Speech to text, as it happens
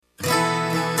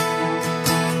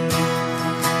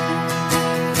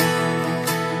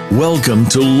Welcome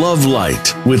to Love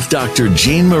Light with Dr.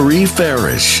 Jean Marie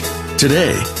Farish.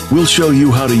 Today, we'll show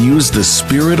you how to use the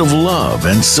spirit of love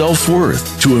and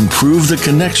self-worth to improve the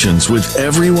connections with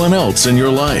everyone else in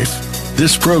your life.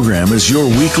 This program is your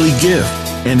weekly gift,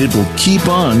 and it will keep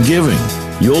on giving.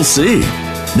 You'll see.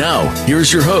 Now,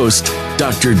 here's your host,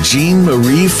 Dr. Jean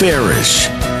Marie Farish.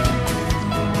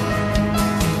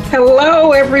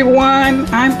 Hello, everyone.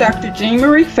 I'm Dr. Jean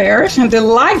Marie Farish and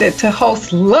delighted to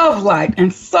host Love Light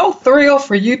and so thrilled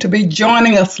for you to be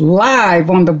joining us live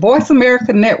on the Voice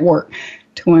America Network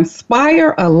to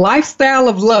inspire a lifestyle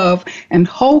of love and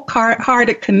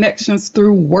wholehearted connections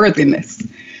through worthiness.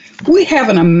 We have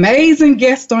an amazing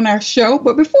guest on our show,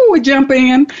 but before we jump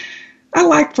in, I'd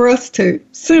like for us to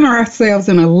center ourselves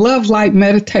in a love light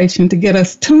meditation to get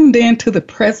us tuned in to the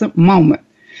present moment.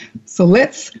 So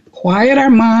let's quiet our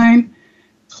mind,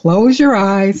 close your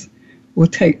eyes. We'll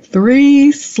take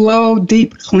 3 slow,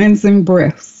 deep cleansing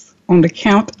breaths on the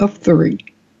count of 3.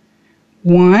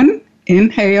 1,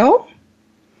 inhale,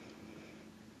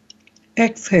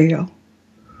 exhale.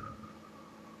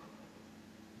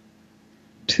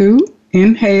 2,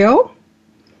 inhale,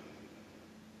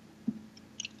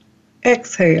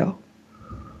 exhale.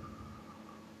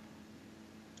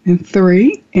 And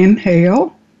 3,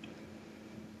 inhale,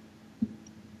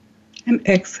 and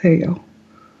exhale.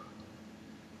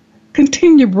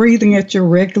 Continue breathing at your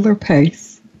regular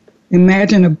pace.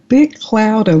 Imagine a big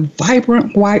cloud of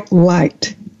vibrant white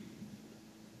light.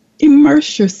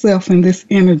 Immerse yourself in this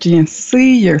energy and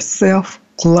see yourself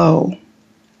glow.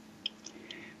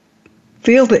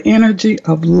 Feel the energy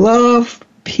of love,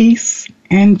 peace,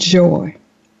 and joy.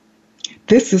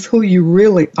 This is who you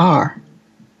really are,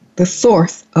 the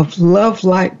source of love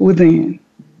light within.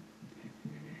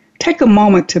 Take a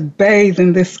moment to bathe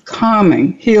in this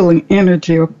calming, healing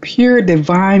energy of pure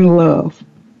divine love.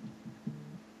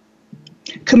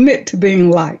 Commit to being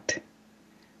light.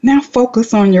 Now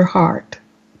focus on your heart.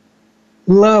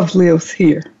 Love lives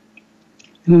here.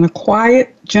 And in a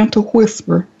quiet, gentle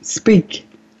whisper, speak,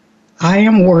 I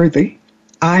am worthy.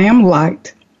 I am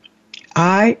light.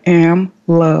 I am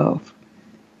love.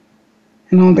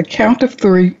 And on the count of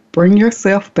 3, bring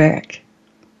yourself back.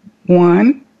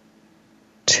 1,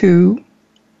 2,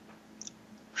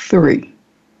 3.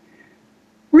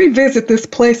 Revisit this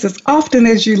place as often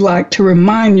as you like to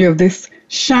remind you of this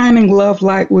shining love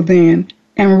light within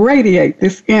and radiate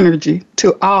this energy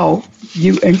to all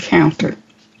you encounter.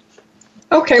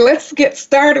 Okay, let's get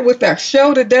started with our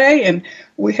show today, and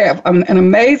we have an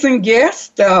amazing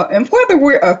guest. And whether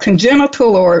we're a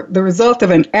congenital or the result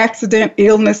of an accident,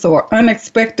 illness, or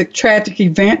unexpected tragic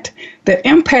event that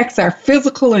impacts our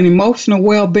physical and emotional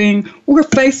well-being, we're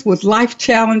faced with life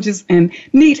challenges and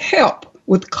need help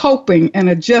with coping and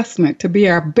adjustment to be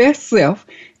our best self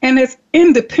and as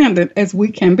independent as we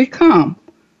can become.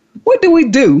 What do we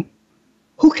do?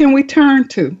 Who can we turn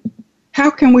to? How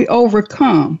can we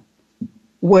overcome?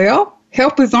 Well,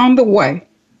 help is on the way.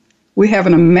 We have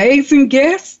an amazing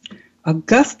guest,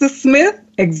 Augusta Smith,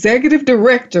 Executive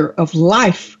Director of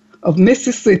Life of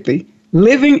Mississippi,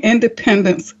 Living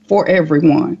Independence for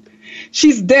Everyone.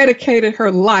 She's dedicated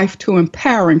her life to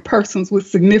empowering persons with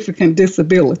significant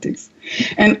disabilities.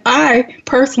 And I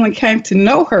personally came to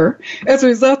know her as a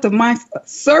result of my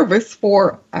service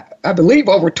for, I believe,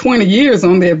 over 20 years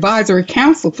on the Advisory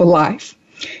Council for Life.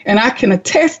 And I can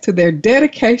attest to their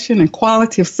dedication and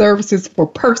quality of services for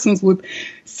persons with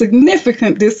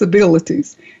significant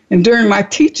disabilities. And during my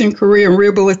teaching career in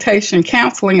rehabilitation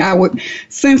counseling, I would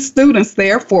send students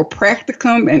there for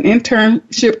practicum and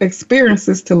internship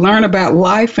experiences to learn about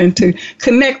life and to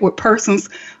connect with persons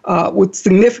with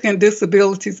significant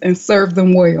disabilities and serve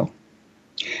them well.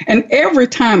 And every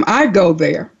time I go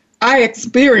there, I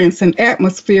experience an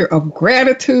atmosphere of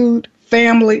gratitude,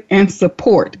 family, and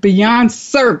support beyond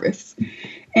service.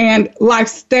 And life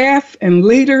staff and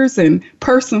leaders and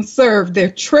persons served, they're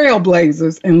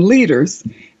trailblazers and leaders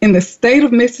in the state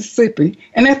of Mississippi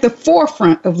and at the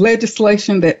forefront of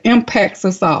legislation that impacts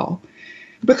us all.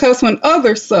 Because when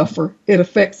others suffer, it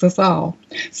affects us all.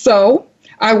 So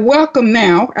I welcome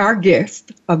now our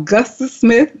guest, Augusta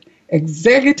Smith,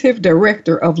 Executive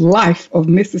Director of Life of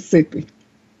Mississippi.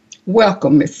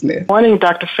 Welcome, Ms. Smith. Good morning,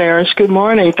 Dr. Farish. Good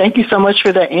morning. Thank you so much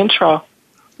for that intro.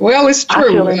 Well, it's true. I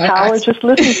feel empowered just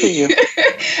listening to you.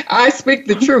 I speak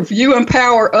the truth. You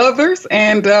empower others,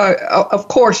 and of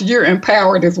course, you're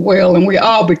empowered as well, and we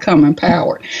all become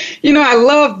empowered. You know, I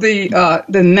love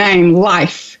the name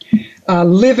Life,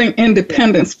 Living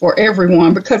Independence for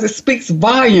Everyone, because it speaks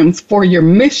volumes for your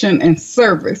mission and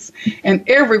service, and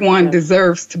everyone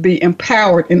deserves to be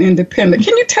empowered and independent.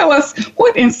 Can you tell us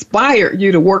what inspired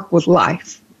you to work with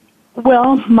Life?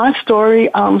 Well, my story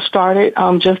started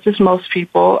just as most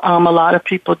people. A lot of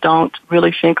people don't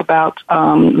really think about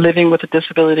living with a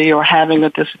disability or having a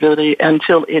disability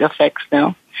until it affects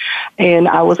them. And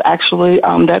I was actually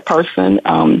that person.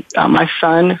 My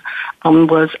son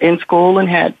was in school and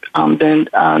had been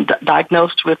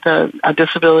diagnosed with a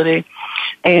disability,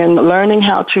 and learning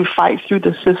how to fight through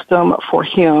the system for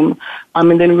him,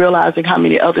 and then realizing how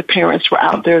many other parents were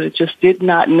out there that just did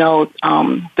not know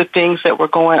the things that were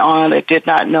going on. They did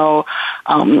not know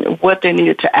what they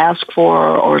needed to ask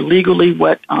for or legally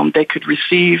what they could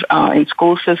receive in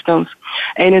school systems.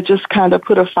 And it just kind of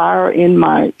put a fire in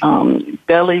my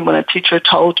belly when a teacher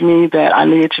told me that I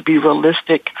needed to be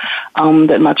realistic,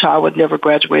 that my child would never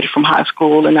graduate from high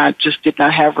school, and I just did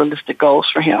not have realistic goals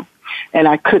for him. And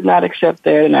I could not accept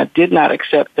that, and I did not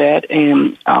accept that,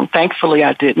 and thankfully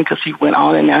I didn't, because he went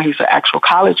on, and now he's an actual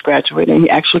college graduate, and he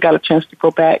actually got a chance to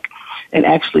go back and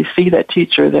actually see that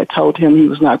teacher that told him he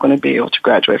was not going to be able to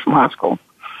graduate from high school.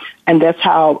 And that's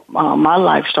how my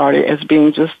life started, as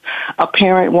being just a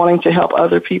parent wanting to help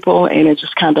other people, and it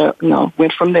just kind of,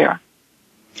 went from there.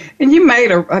 And you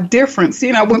made a difference.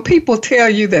 When people tell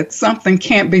you that something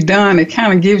can't be done, it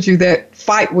kind of gives you that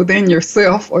fight within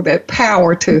yourself, or that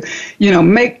power to,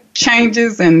 make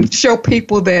changes and show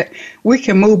people that we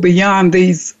can move beyond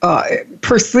these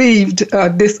perceived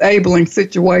disabling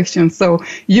situations. So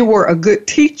you were a good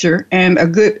teacher and a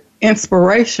good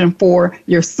inspiration for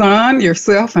your son,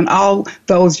 yourself, and all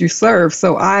those you serve.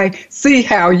 So I see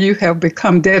how you have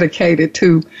become dedicated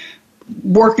to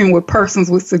working with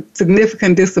persons with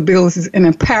significant disabilities and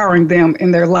empowering them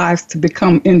in their lives to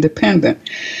become independent.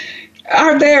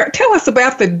 Tell us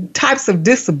about the types of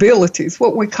disabilities,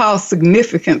 what we call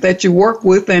significant, that you work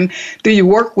with, and do you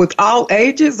work with all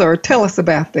ages, or tell us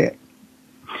about that?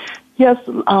 Yes,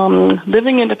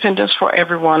 Living Independence for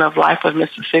Everyone of Life of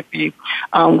Mississippi.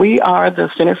 We are the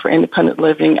Center for Independent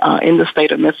Living in the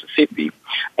state of Mississippi.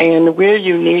 And we're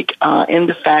unique in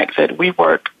the fact that we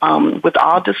work with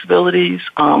all disabilities,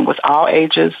 with all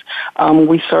ages.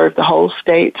 We serve the whole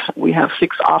state. We have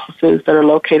 6 offices that are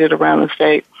located around the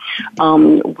state.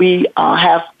 We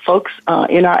have folks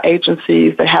in our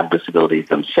agencies that have disabilities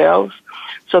themselves,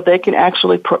 so they can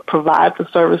actually provide the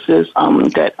services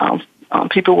that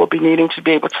people will be needing to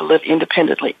be able to live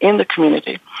independently in the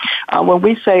community. When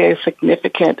we say a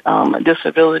significant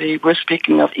disability, we're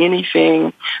speaking of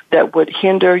anything that would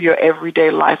hinder your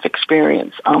everyday life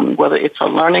experience, whether it's a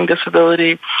learning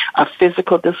disability, a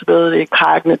physical disability,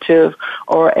 cognitive,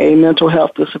 or a mental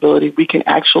health disability. We can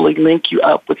actually link you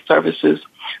up with services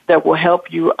that will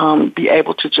help you be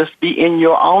able to just be in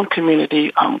your own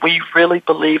community. We really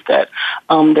believe that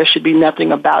there should be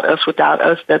nothing about us without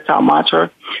us. That's our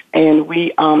mantra. And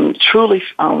we truly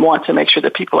want to make sure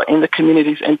that people are in the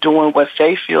communities and doing what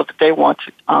they feel that they want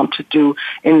to do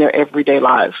in their everyday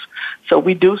lives. So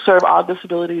we do serve all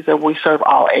disabilities, and we serve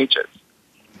all ages.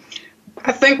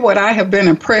 I think what I have been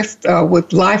impressed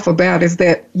with Life about is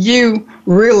that you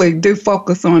really do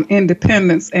focus on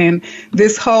independence, and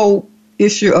this whole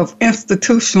issue of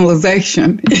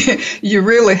institutionalization. You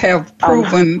really have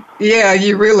proven,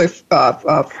 you really,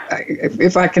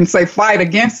 if I can say, fight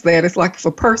against that. It's like if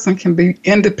a person can be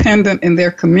independent in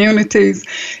their communities,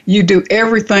 you do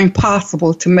everything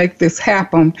possible to make this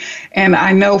happen. And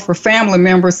I know for family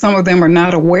members, some of them are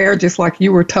not aware, just like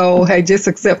you were told, hey, just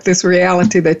accept this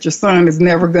reality that your son is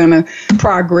never going to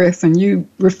progress, and you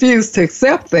refuse to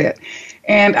accept that.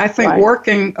 And I think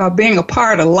working, being a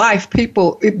part of Life,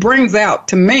 it brings out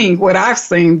to me what I've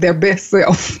seen, their best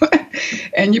self.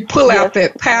 And you pull out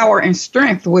that power and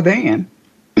strength within.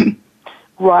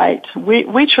 Right.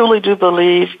 We truly do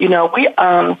believe, we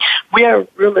are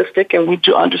realistic, and we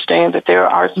do understand that there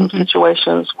are some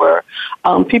situations where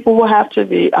people will have to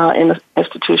be in an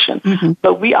institution.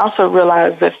 But we also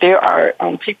realize that there are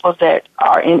people that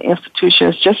are in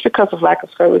institutions just because of lack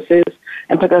of services,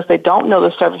 and because they don't know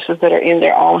the services that are in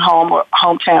their own home or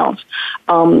hometowns.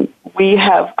 We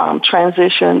have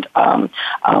transitioned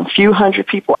a few hundred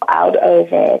people out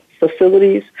of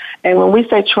facilities. And when we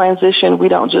say transition, we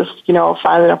don't just,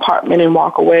 find an apartment and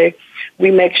walk away.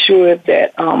 We make sure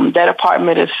that that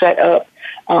apartment is set up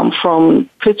from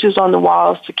pictures on the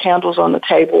walls to candles on the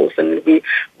tables, and we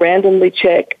randomly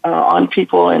check on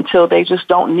people until they just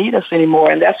don't need us anymore.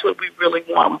 And that's what we really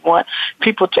want. We want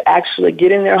people to actually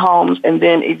get in their homes and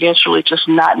then eventually just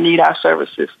not need our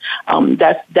services.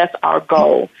 That's our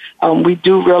goal. We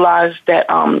do realize that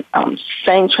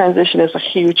saying transition is a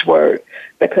huge word,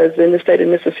 because in the state of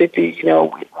Mississippi,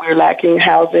 we're lacking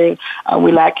housing,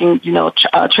 we're lacking,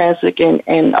 transit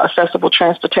and accessible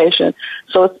transportation.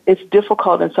 So it's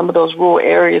difficult in some of those rural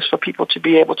areas for people to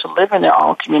be able to live in their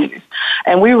own communities.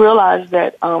 And we realize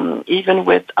that even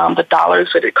with the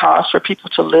dollars that it costs for people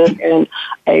to live in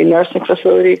a nursing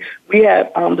facility, we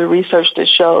have the research that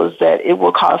shows that it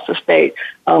will cost the state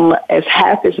as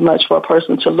half as much for a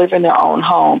person to live in their own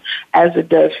home as it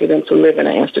does for them to live in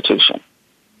an institution.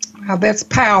 Wow, that's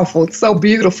powerful. It's so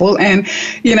beautiful. And,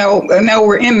 I know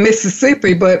we're in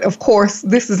Mississippi, but of course,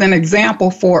 this is an example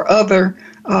for other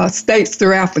states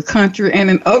throughout the country and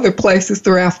in other places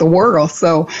throughout the world.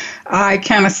 So I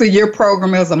kind of see your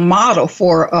program as a model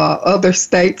for other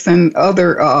states and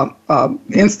other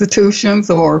institutions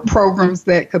or programs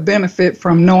that could benefit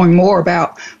from knowing more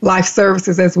about life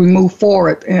services as we move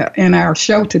forward in our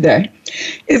show today.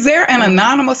 Is there an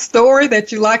anonymous story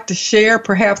that you like to share,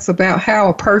 perhaps about how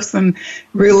a person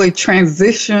really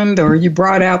transitioned or you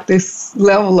brought out this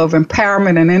level of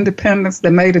empowerment and independence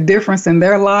that made a difference in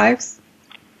their lives?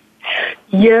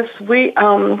 Yes, we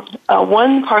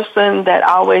one person that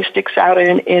always sticks out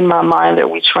in my mind that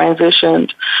we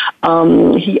transitioned.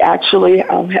 He actually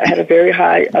had a very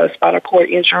high spinal cord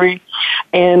injury,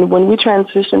 and when we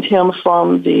transitioned him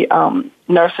from the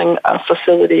nursing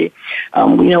facility,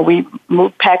 we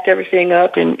packed everything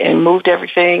up and moved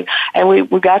everything, and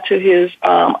we got to his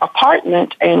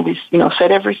apartment, and we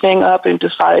set everything up and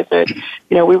decided that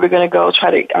we were going to go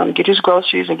try to get his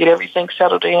groceries and get everything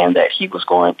settled in that he was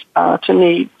going to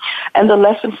need. And the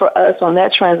lesson for us on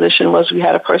that transition was we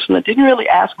had a person that didn't really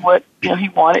ask what he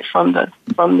wanted from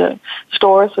the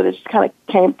store, so they just kind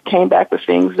of came back with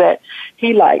things that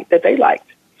he liked, that they liked,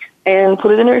 and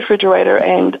put it in the refrigerator.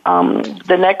 And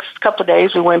the next couple of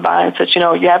days we went by and said,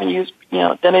 you haven't used,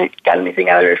 got anything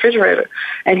out of the refrigerator?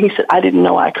 And he said, I didn't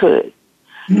know I could.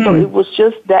 Mm-hmm. So it was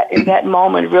just that in that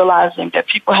moment, realizing that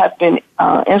people have been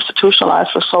institutionalized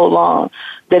for so long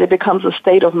that it becomes a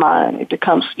state of mind. It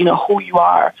becomes, who you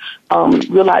are,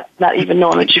 realize, not even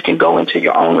knowing that you can go into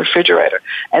your own refrigerator.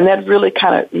 And that really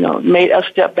kind of, made us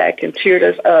step back and teared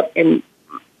us up and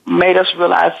made us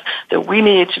realize that we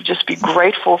needed to just be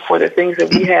grateful for the things that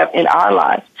we have in our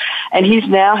lives. And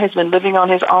has been living on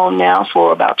his own now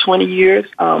for about 20 years.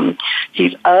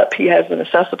 He's up. He has an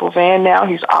accessible van now.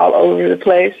 He's all over the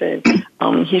place,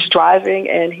 and he's driving,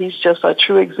 and he's just a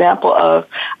true example of,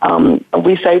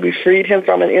 we say we freed him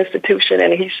from an institution,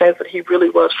 and he says that he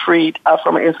really was freed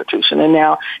from an institution, and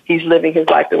now he's living his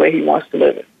life the way he wants to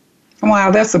live it.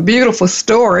 Wow, that's a beautiful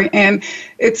story. And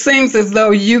it seems as though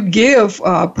you give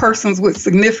persons with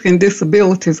significant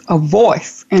disabilities a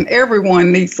voice, and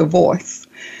everyone needs a voice,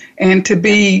 and to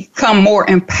become more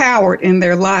empowered in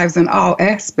their lives in all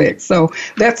aspects. So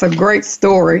that's a great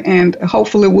story, and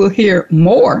hopefully we'll hear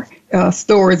more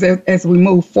stories as we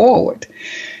move forward.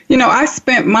 I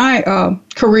spent my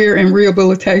career in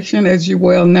rehabilitation, as you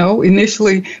well know,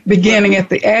 initially beginning at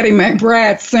the Addie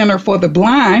McBride Center for the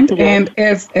Blind, and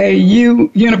as a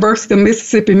University of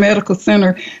Mississippi Medical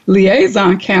Center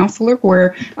liaison counselor,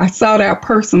 where I sought out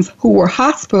persons who were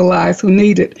hospitalized who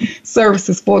needed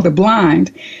services for the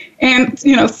blind. And,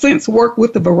 since worked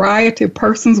with a variety of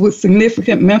persons with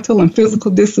significant mental and physical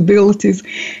disabilities.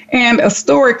 And a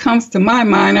story comes to my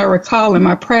mind, I recall in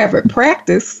my private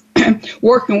practice,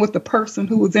 working with a person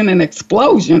who was in an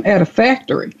explosion at a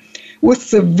factory with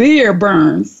severe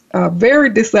burns, very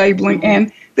disabling,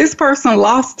 and this person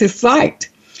lost his sight.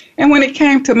 And when he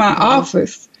came to my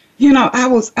office, I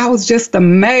was just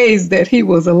amazed that he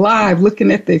was alive,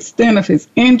 looking at the extent of his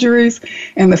injuries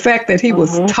and the fact that he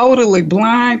was totally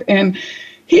blind. And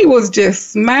he was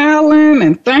just smiling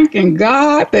and thanking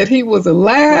God that he was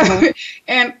alive.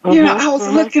 And, I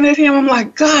was looking at him, I'm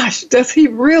like, gosh, does he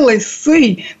really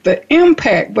see the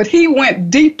impact? But he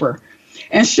went deeper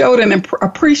and showed an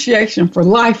appreciation for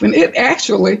life. And it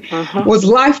actually was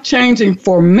life-changing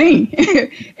for me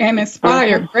and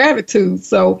inspired gratitude.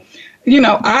 So,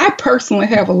 I personally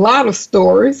have a lot of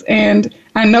stories, and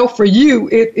I know for you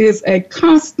it is a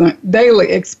constant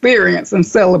daily experience and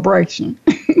celebration.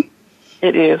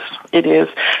 It is,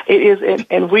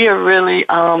 and we are really,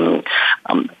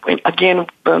 again,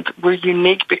 we're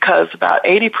unique because about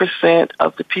 80%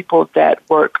 of the people that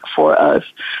work for us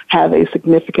have a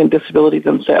significant disability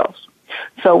themselves.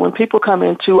 So when people come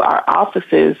into our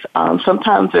offices,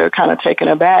 sometimes they're kind of taken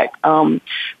aback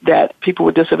that people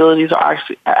with disabilities are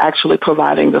actually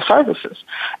providing the services.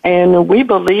 And we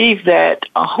believe that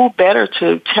who better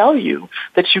to tell you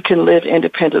that you can live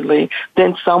independently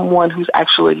than someone who's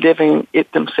actually living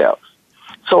it themselves.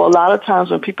 So a lot of times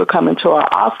when people come into our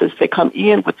office, they come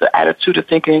in with the attitude of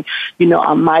thinking,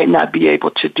 I might not be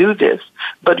able to do this.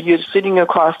 But you're sitting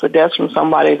across the desk from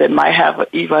somebody that might have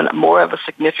even more of a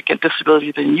significant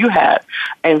disability than you have,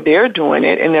 and they're doing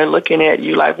it, and they're looking at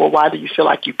you like, well, why do you feel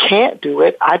like you can't do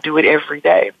it? I do it every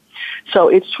day. So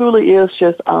it truly is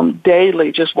just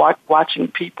daily, just watching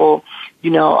people,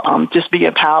 just be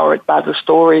empowered by the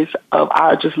stories of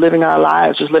our just living our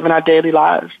lives, just living our daily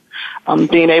lives.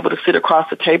 Being able to sit across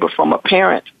the table from a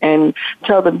parent and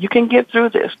tell them you can get through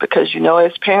this because,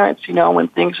 as parents, when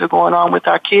things are going on with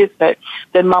our kids, that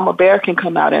Mama Bear can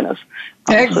come out in us.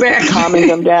 Exactly. So calming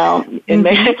them down and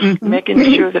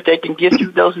making sure that they can get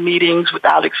through those meetings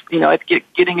without,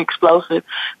 getting explosive.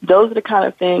 Those are the kind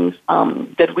of things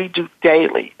that we do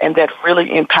daily and that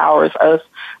really empowers us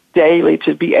daily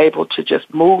to be able to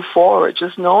just move forward,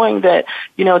 just knowing that,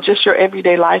 just your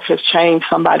everyday life has changed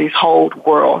somebody's whole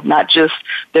world, not just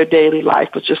their daily life,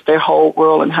 but just their whole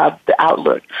world and how the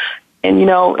outlook. And,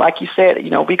 like you said,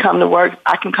 we come to work,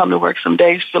 I can come to work some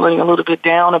days feeling a little bit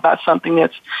down about something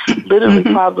that's literally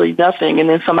probably nothing. And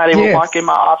then somebody will walk in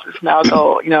my office and I'll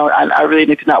go, I really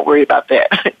need to not worry about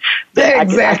that.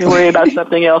 Exactly. I can worry about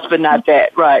something else, but not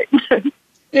that. Right.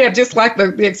 Yeah, just like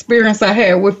the experience I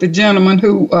had with the gentleman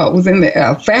who was in the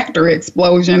factory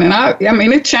explosion. And I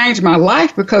mean, it changed my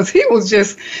life because he was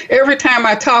just, every time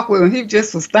I talked with him, he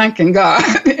just was thanking God.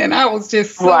 And I was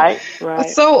just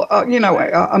so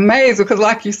amazed because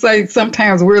like you say,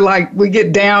 sometimes we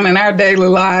get down in our daily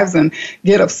lives and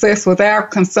get obsessed with our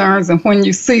concerns. And when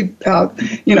you see,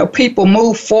 people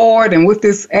move forward and with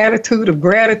this attitude of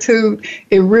gratitude,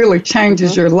 it really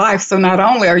changes your life. So not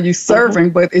only are you serving,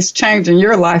 but it's changing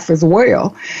your life as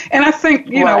well. And I think,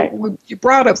 you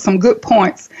brought up some good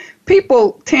points.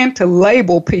 People tend to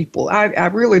label people. I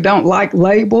really don't like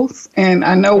labels. And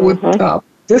I know with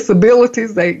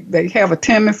disabilities, they have a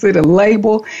tendency to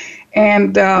label.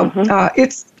 And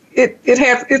it's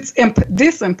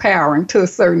disempowering to a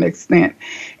certain extent.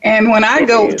 And when I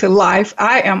go to life,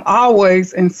 I am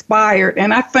always inspired.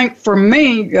 And I think for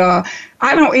me,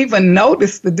 I don't even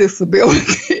notice the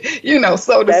disability,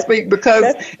 so to speak,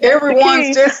 because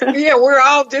everyone's just, we're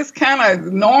all just kind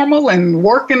of normal and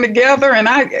working together. And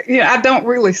I don't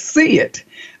really see it.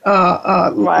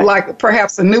 Like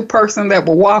perhaps a new person that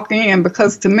will walk in,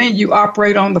 because to me, you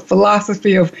operate on the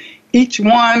philosophy of each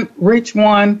one, reach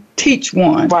one, teach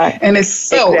one. Right. And it's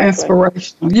so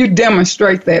inspirational. You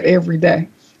demonstrate that every day.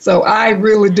 So I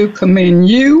really do commend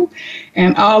you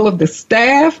and all of the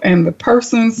staff and the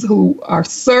persons who are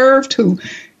served, who,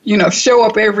 show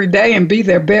up every day and be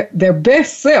their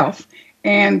best self,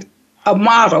 and a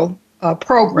model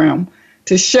program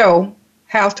to show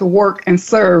how to work and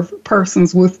serve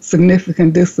persons with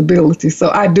significant disabilities.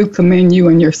 So I do commend you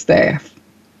and your staff.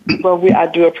 Well, I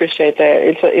do appreciate that.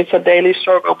 It's a daily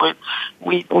struggle, but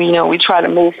we try to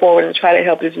move forward and try to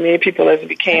help as many people as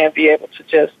we can be able to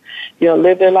just,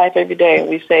 live their life every day. And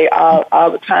we say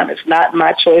all the time, it's not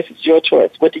my choice, it's your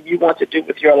choice. What do you want to do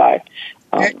with your life?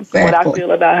 What I feel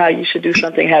about how you should do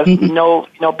something has no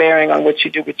bearing on what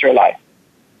you do with your life.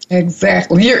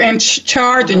 Exactly. You're in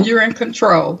charge and you're in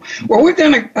control. Well, we're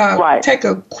going to take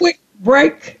a quick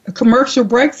break, a commercial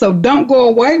break, so don't go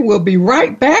away. We'll be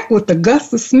right back with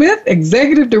Augusta Smith,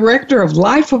 Executive Director of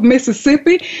Life of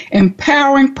Mississippi,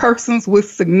 empowering persons with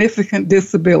significant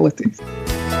disabilities.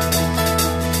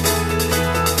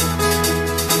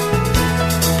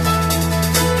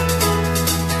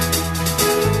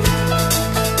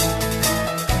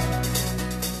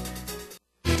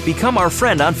 Become our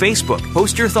friend on Facebook.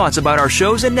 Post your thoughts about our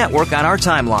shows and network on our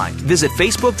timeline. Visit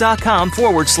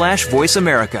facebook.com/Voice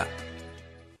America.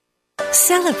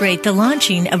 Celebrate the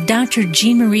launching of Dr.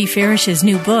 Jean Marie Farish's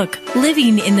new book,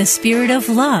 Living in the Spirit of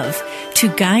Love, to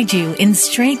guide you in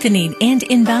strengthening and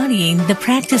embodying the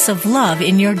practice of love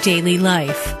in your daily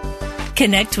life.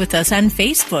 Connect with us on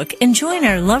Facebook and join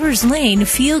our Lover's Lane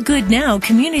Feel Good Now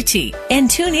community. And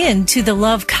tune in to the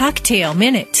Love Cocktail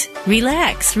Minute.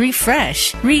 Relax,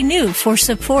 refresh, renew for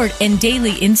support and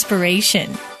daily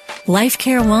inspiration. Life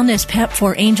Care Wellness Pep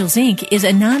for Angels, Inc. is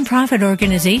a nonprofit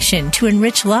organization to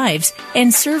enrich lives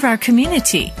and serve our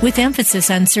community, with emphasis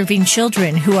on serving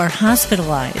children who are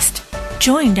hospitalized.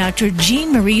 Join Dr.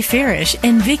 Jean Marie Farish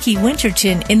and Vicki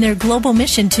Winterton in their global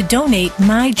mission to donate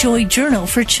My Joy Journal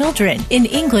for children in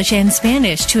English and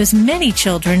Spanish to as many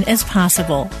children as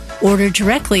possible. Order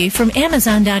directly from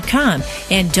Amazon.com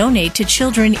and donate to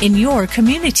children in your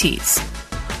communities.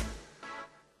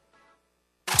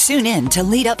 Tune in to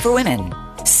Lead Up for Women.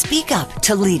 Speak Up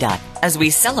to Lead Up as we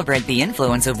celebrate the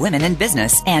influence of women in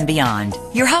business and beyond.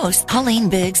 Your host, Colleen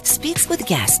Biggs, speaks with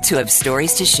guests who have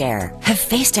stories to share, have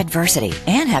faced adversity,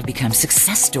 and have become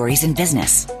success stories in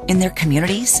business, in their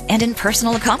communities, and in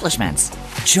personal accomplishments.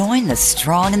 Join the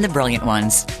strong and the brilliant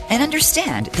ones and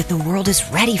understand that the world is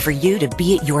ready for you to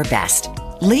be at your best.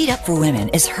 Lead Up for Women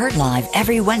is heard live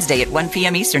every Wednesday at 1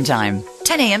 p.m. Eastern Time,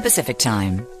 10 a.m. Pacific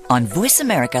Time on Voice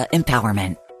America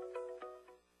Empowerment.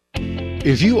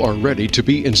 If you are ready to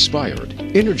be inspired,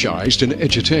 energized, and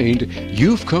edutained,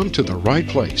 you've come to the right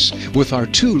place with our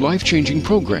 2 life-changing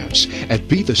programs at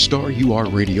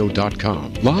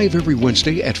BeTheStarYouAreRadio.com. Live every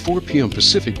Wednesday at 4 p.m.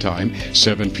 Pacific Time,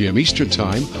 7 p.m. Eastern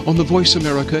Time on the Voice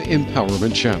America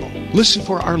Empowerment Channel. Listen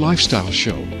for our lifestyle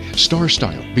show, Star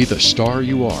Style, Be the Star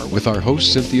You Are, with our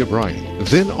host Cynthia Bryan.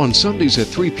 Then on Sundays at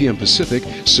 3 p.m. Pacific,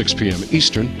 6 p.m.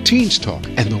 Eastern, Teens Talk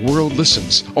and the World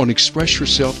Listens on Express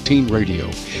Yourself Teen Radio.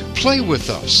 Play with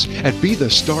us at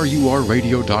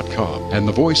BeTheStarYouAreRadio.com and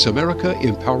the Voice America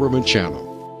Empowerment Channel.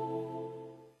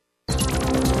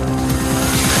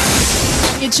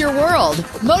 It's your world.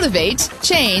 Motivate,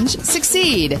 change,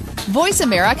 succeed.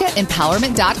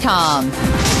 VoiceAmericaEmpowerment.com.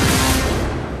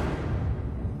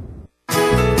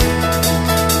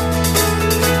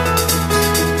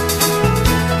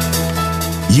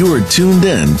 You are tuned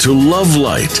in to Love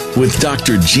Light with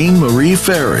Dr. Jean Marie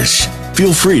Farish.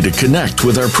 Feel free to connect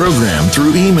with our program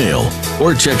through email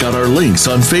or check out our links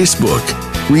on Facebook.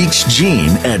 Reach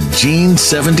Jean at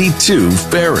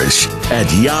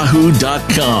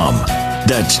Jean72Farish@yahoo.com.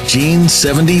 That's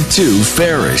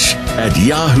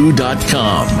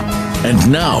Jean72Farish@yahoo.com.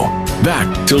 And now,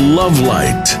 back to Love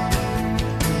Light.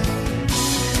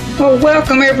 Well,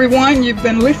 welcome everyone. You've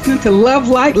been listening to Love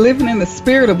Light, Living in the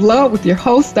Spirit of Love with your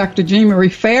host, Dr. Jean Marie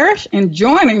Farish. And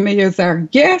joining me is our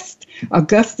guest,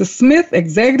 Augusta Smith,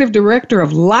 Executive Director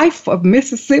of Life of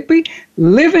Mississippi,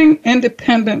 Living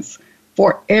Independence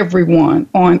for Everyone,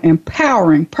 on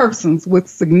empowering persons with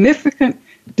significant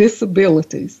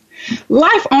disabilities.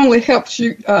 Life only helps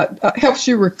you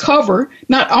recover,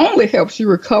 not only helps you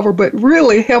recover, but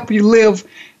really help you live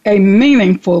a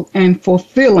meaningful and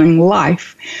fulfilling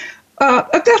life.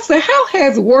 Augusta, how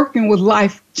has working with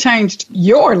Life changed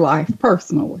your life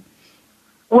personally?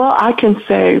 Well, I can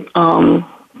say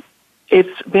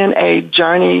it's been a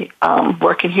journey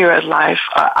working here at Life.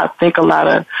 I think a lot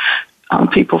of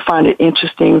people find it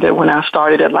interesting that when I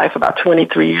started at Life about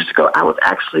 23 years ago, I was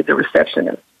actually the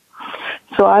receptionist.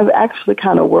 So I've actually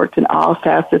kind of worked in all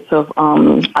facets of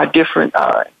our different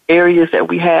areas that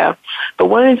we have. But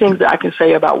one of the things that I can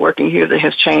say about working here that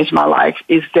has changed my life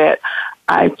is that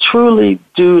I truly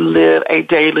do live a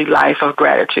daily life of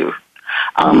gratitude.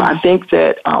 I think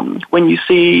that when you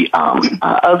see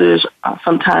others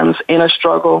sometimes in a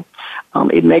struggle,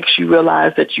 it makes you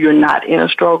realize that you're not in a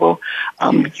struggle.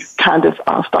 You kind of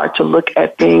start to look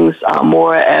at things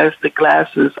more as the glass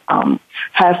is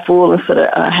half full instead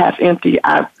of half empty.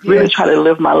 I really try to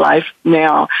live my life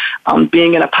now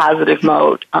being in a positive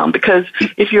mode, because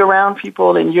if you're around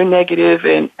people and you're negative,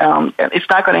 and it's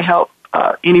not going to help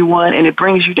anyone, and it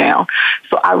brings you down.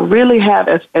 So I really have,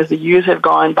 as the years have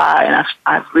gone by, and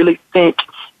I really think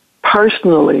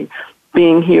personally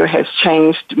being here has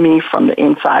changed me from the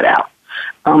inside out.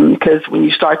 Because when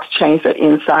you start to change that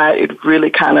inside, it really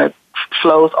kind of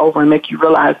flows over and make you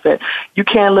realize that you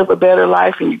can live a better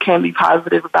life and you can be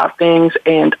positive about things.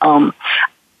 And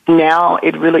now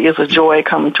it really is a joy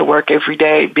coming to work every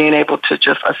day, being able to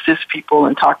just assist people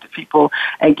and talk to people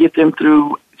and get them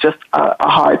through just a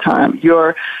hard time.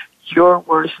 Your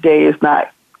worst day is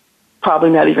probably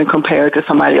not even compared to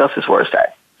somebody else's worst day.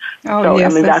 Oh, so,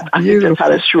 yes, I think that's how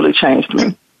that's truly changed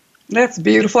me. That's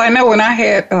beautiful. I know when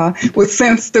I would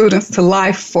send students to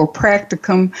Life for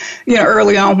practicum,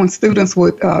 early on when students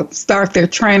would start their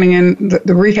training in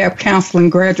the rehab counseling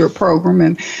graduate program,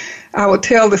 and I would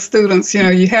tell the students,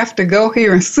 you have to go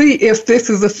here and see if this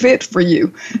is a fit for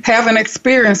you. Have an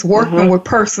experience working with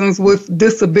persons with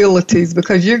disabilities,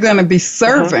 because you're going to be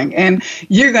serving and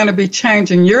you're going to be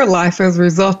changing your life as a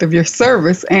result of your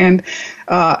service. And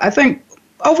I think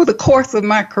over the course of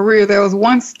my career, there was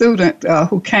one student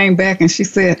who came back and she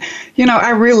said, I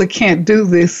really can't do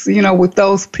this, with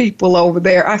those people over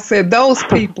there. I said, those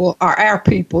people are our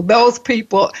people. Those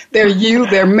people, they're you,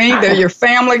 they're me, they're your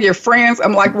family, your friends.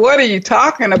 I'm like, what are you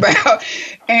talking about?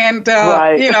 And,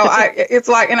 it's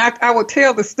like, and I would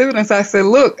tell the students, I said,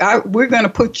 look, we're going to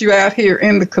put you out here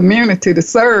in the community to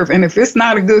serve. And if it's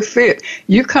not a good fit,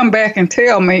 you come back and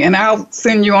tell me, and I'll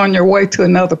send you on your way to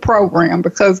another program,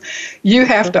 because you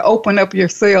have to open up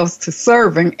yourselves to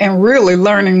serving and really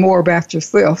learning more about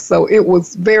yourself. So it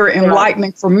was very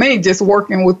enlightening for me just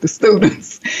working with the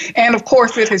students. And, of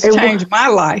course, it has changed my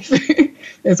life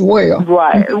as well.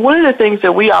 Right. One of the things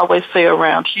that we always say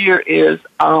around here is,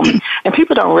 and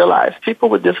people don't realize, people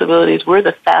with disabilities, we're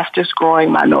the fastest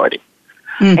growing minority.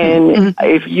 And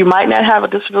if you might not have a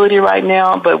disability right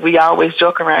now, but we always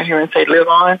joke around here and say live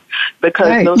on,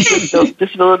 because those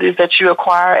disabilities that you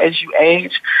acquire as you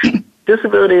age,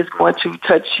 disability is going to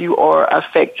touch you or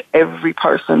affect every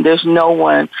person. There's no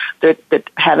one that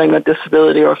having a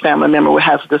disability or a family member who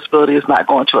has a disability is not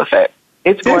going to affect.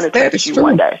 It's going to touch you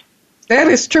one day. That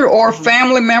is true. Or a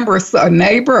family member, a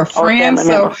neighbor, a friend.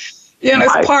 So,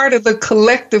 it's part of the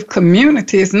collective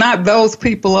community. It's not those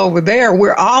people over there.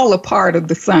 We're all a part of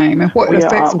the same. And what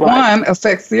affects one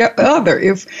affects the other.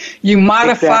 If you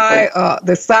modify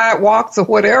the sidewalks or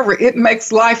whatever, it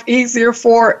makes life easier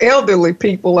for elderly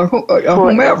people or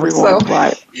whomever.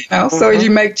 Everyone, so as you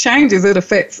make changes, it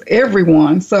affects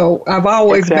everyone. So I've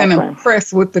always been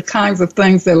impressed with the kinds of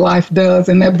things that life does.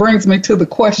 And that brings me to the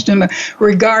question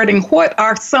regarding what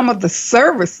are some of the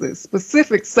services,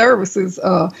 specific services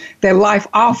that life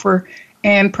offer,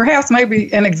 and perhaps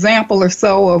maybe an example or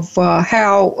so of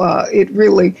how it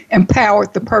really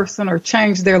empowered the person or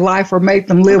changed their life or made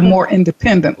them live more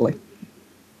independently.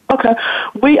 Okay.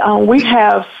 We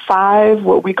have 5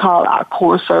 what we call our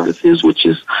core services, which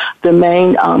is the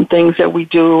main things that we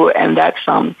do, and that's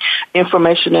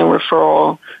information and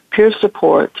referral, peer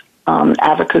support,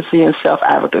 advocacy and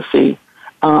self-advocacy,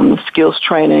 skills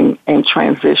training, and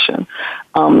transition.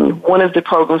 One of the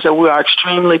programs that we are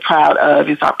extremely proud of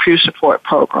is our peer support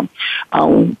program.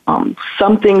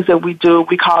 Some things that we do,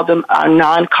 we call them our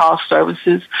non-cost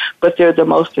services, but they're the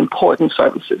most important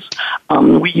services.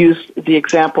 We use the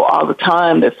example all the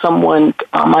time that someone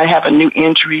might have a new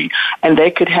injury and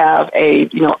they could have a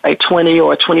 $20,000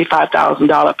 or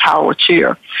 $25,000 power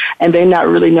chair, and they not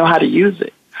really know how to use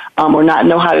it. Or not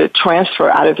know how to transfer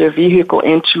out of their vehicle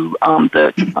into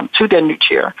to their new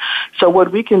chair. So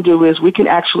what we can do is we can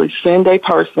actually send a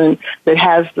person that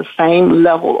has the same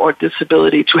level or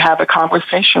disability to have a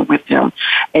conversation with them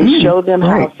and show them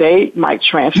how they might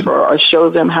transfer, or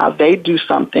show them how they do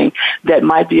something that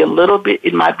might be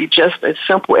it might be just as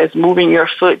simple as moving your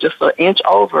foot just an inch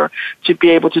over to be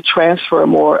able to transfer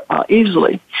more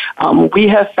easily. We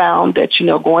have found that,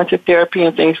 going to therapy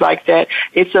and things like that,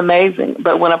 it's amazing.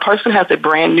 But when a person has a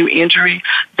brand new injury,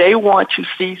 they want to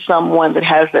see someone that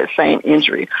has that same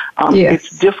injury.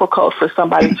 It's difficult for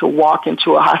somebody to walk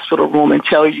into a hospital room and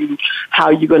tell you how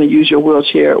you're going to use your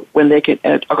wheelchair when they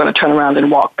are going to turn around and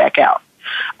walk back out.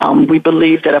 We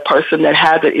believe that a person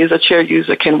that is a chair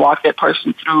user can walk that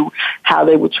person through how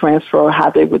they would transfer, how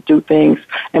they would do things,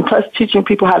 and plus teaching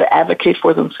people how to advocate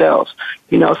for themselves.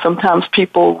 Sometimes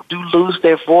people do lose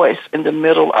their voice in the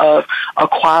middle of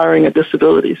acquiring a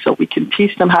disability, so we can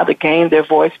teach them how to gain their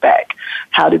voice back,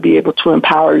 how to be able to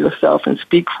empower yourself and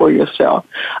speak for yourself.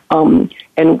 And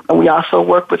we also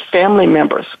work with family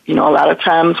members. A lot of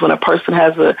times when a person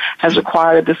has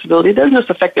acquired a disability, it doesn't just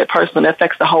affect that person; it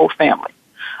affects the whole family.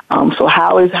 So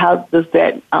how does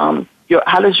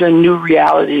your new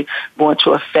reality going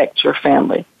to affect your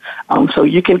family? So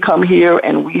you can come here,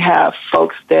 and we have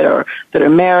folks that are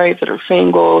married, that are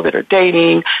single, that are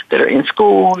dating, that are in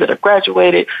school, that are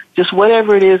graduated, just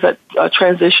whatever it is that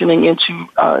transitioning into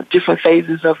different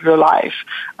phases of your life.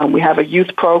 We have a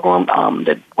youth program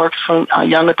that works from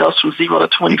young adults from 0 to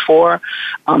 24,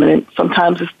 and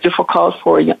sometimes it's difficult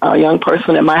for a young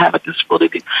person that might have a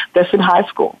disability that's in high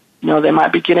school. They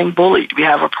might be getting bullied. We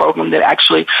have a program that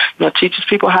actually, teaches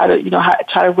people how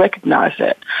to recognize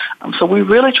that. So we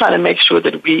really try to make sure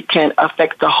that we can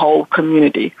affect the whole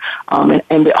community and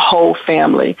the whole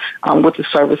family with the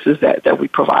services that we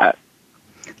provide.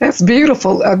 That's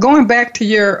beautiful. Going back to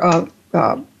your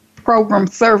program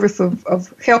service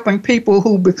of helping people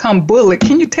who become bullied,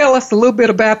 can you tell us a little bit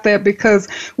about that? Because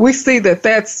we see that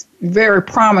that's very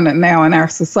prominent now in our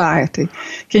society.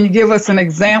 Can you give us an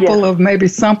example of maybe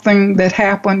something that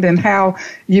happened and how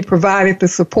you provided the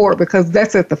support? Because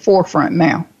that's at the forefront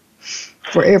now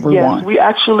for everyone.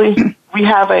 Yes, we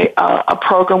have a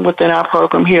program within our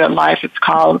program here at Life. It's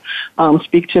called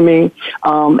Speak to Me,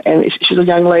 and she's a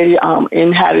young lady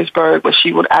in Hattiesburg, but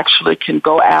she can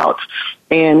go out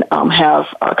and have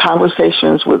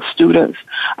conversations with students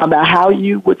about how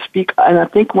you would speak. And I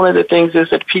think one of the things is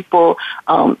that people,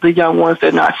 the young ones,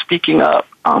 they're not speaking up.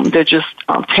 They're just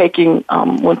taking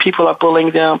when people are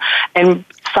bullying them, and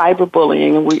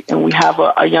cyberbullying. And we have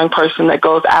a young person that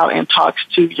goes out and talks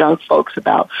to young folks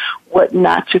about what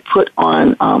not to put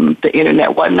on the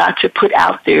internet, what not to put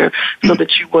out there, so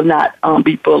that you will not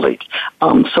be bullied.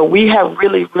 So we have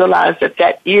really realized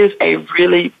that is a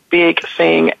really big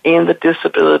thing in the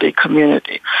disability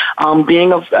community.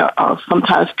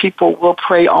 Sometimes people will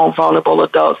prey on vulnerable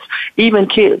adults, even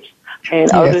kids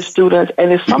and other students,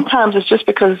 and sometimes it's just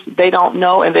because they don't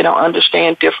know and they don't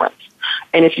understand difference.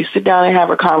 And if you sit down and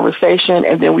have a conversation,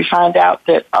 and then we find out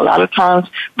that a lot of times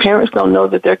parents don't know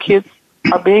that their kids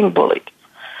are being bullied.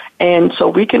 And so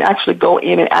we can actually go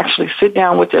in and actually sit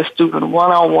down with their student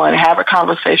one-on-one, have a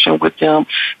conversation with them,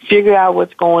 figure out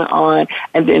what's going on,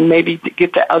 and then maybe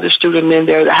get the other student in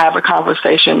there to have a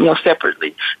conversation,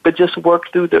 separately, but just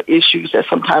work through the issues that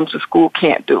sometimes the school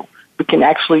can't do. We can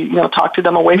actually, talk to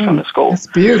them away from the school. That's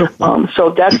beautiful. So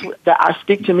that's our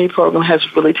Speak to Me program has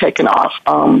really taken off.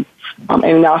 And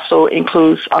it also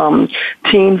includes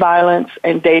teen violence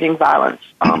and dating violence.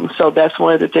 So that's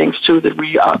one of the things, too, that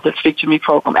the Speak to Me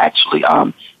program actually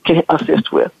can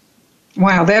assist with.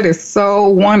 Wow, that is so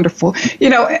wonderful.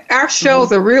 Our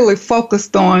shows are really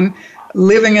focused on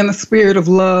living in the spirit of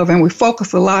love, and we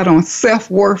focus a lot on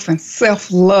self-worth and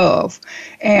self-love.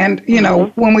 And,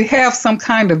 when we have some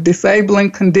kind of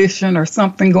disabling condition or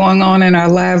something going on in our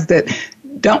lives that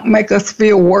don't make us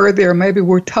feel worthy, or maybe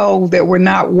we're told that we're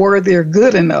not worthy or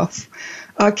good enough,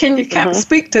 can you kind of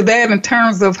speak to that in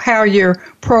terms of how your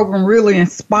program really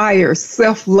inspires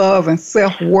self-love and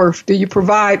self-worth? Do you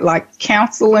provide like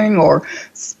counseling or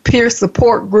peer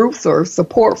support groups or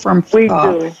support from... We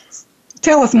do.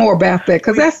 Tell us more about that,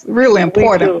 because that's really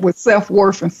important with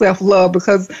self-worth and self-love,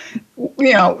 because,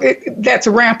 that's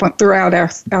rampant throughout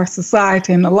our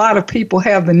society, and a lot of people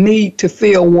have the need to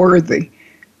feel worthy.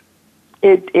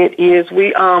 It is.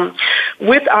 We,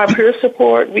 with our peer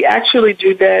support, we actually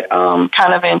do that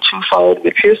kind of in twofold.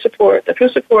 With peer support, the peer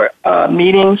support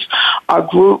meetings are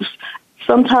groups.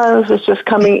 Sometimes it's just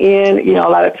coming in, a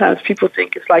lot of times people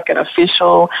think it's like an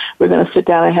official, we're going to sit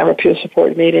down and have a peer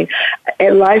support meeting.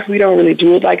 In life, we don't really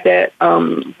do it like that.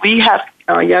 We have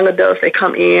young adults, they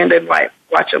come in, they might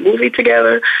watch a movie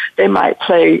together, they might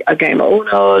play a game of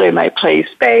Uno, they might play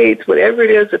spades, whatever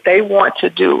it is that they want to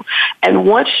do. And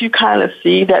once you kind of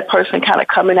see that person kind of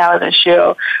coming out of the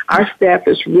shell, our staff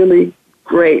is really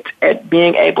great at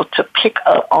being able to pick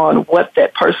up on what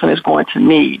that person is going to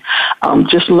need.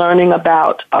 Just learning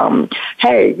about,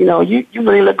 hey, you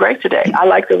really look great today. I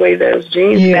like the way those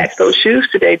jeans match those shoes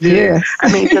today, too. Yes.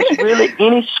 I mean, just really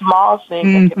any small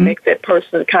thing that can make that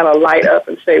person kind of light up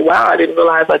and say, wow, I didn't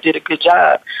realize I did a good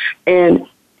job. And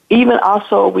even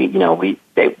also,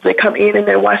 they come in and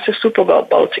they watch the Super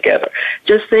Bowl together.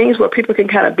 Just things where people can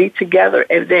kind of be together,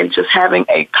 and then just having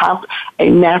a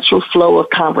natural flow of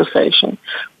conversation.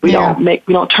 We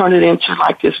don't turn it into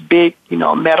like this big,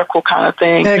 medical kind of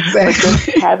thing. Exactly. But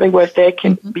just having where they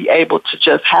can be able to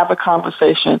just have a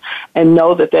conversation and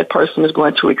know that person is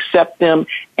going to accept them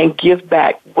and give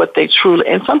back what they truly.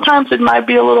 And sometimes it might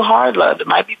be a little hard love, it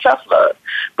might be tough love,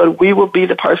 but we will be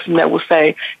the person that will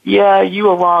say, yeah, you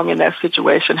were wrong in that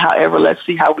situation. However, let's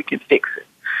see how we can fix it.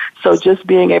 So just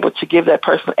being able to give that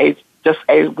person just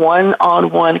a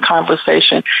one-on-one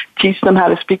conversation, teach them how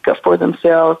to speak up for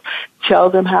themselves, tell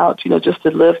them how to, just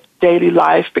to live daily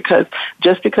life, because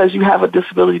just because you have a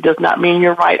disability does not mean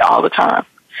you're right all the time.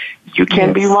 You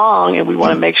can be wrong, and we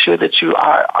want to make sure that you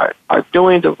are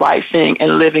doing the right thing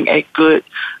and living a good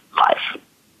life.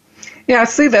 Yeah, I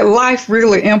see that life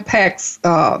really impacts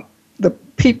the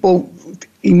people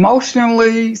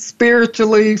emotionally,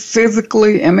 spiritually,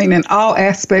 physically, in all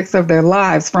aspects of their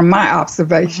lives from my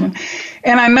observation.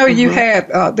 And I know you had,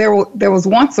 there was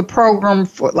once a program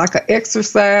for like an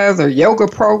exercise or yoga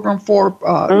program for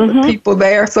the people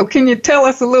there. So can you tell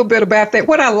us a little bit about that?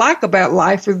 What I like about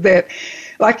life is that,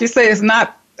 like you say, it's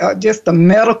not just a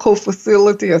medical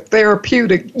facility or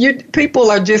therapeutic. People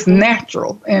are just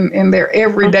natural in their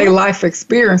everyday life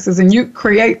experiences, and you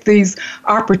create these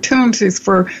opportunities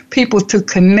for people to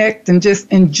connect and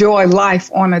just enjoy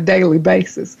life on a daily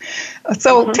basis.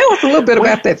 So tell us a little bit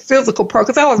about that physical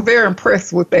program, because I was very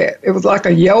impressed with that. It was like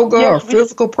a yoga or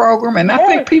physical program, and I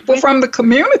think people from the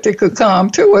community could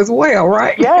come too as well,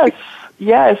 right?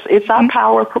 Yes, it's our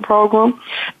Power program,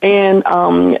 and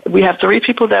we have 3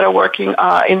 people that are working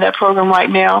in that program right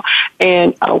now,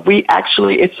 and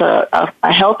it's a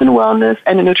health and wellness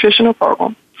and a nutritional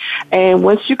program. And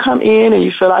once you come in and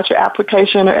you fill out your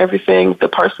application or everything, the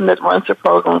person that runs the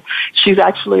program, she's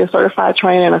actually a certified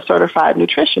trainer and a certified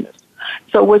nutritionist.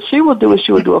 So what she will do is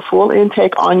she will do a full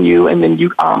intake on you, and then you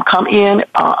come in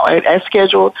as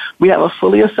scheduled. We have a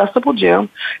fully accessible gym.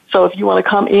 So if you want to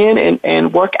come in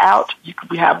and work out,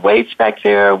 we have weights back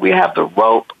there. We have the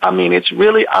rope. I mean, it's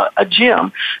really a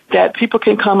gym that people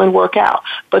can come and work out.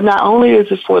 But not only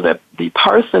is it for the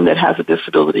person that has a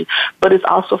disability, but it's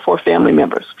also for family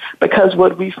members. Because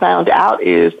what we found out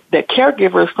is that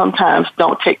caregivers sometimes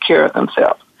don't take care of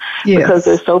themselves. Yes. Because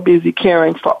they're so busy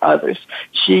caring for others.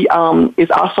 She is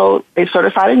also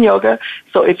certified in yoga,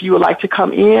 so if you would like to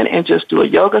come in and just do a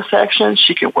yoga section,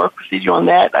 she can work with you on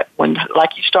that.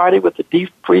 Like you started with the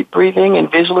deep breathing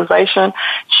and visualization,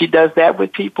 she does that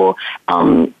with people.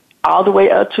 All the way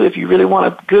up to if you really want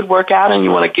a good workout and you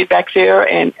want to get back there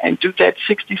and do that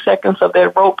 60 seconds of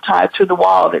that rope tied to the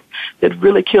wall that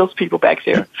really kills people back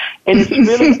there. And it's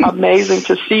really amazing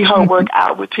to see her work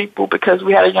out with people, because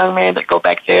we had a young man that go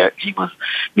back there. He was,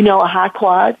 a high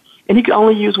quad, and he could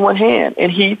only use one hand.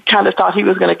 And he kind of thought he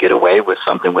was going to get away with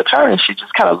something with her, and she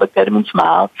just kind of looked at him and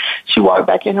smiled. She walked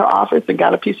back in her office and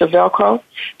got a piece of Velcro.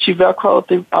 She Velcroed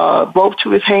the rope to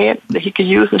his hand that he could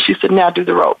use, and she said, "Now do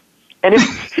the rope." And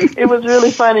it was really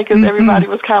funny because everybody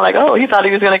was kind of like, oh, he thought he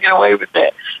was going to get away with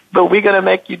that. But we're going to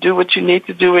make you do what you need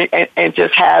to do and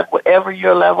just have whatever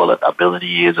your level of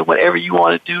ability is or whatever you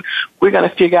want to do. We're going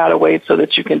to figure out a way so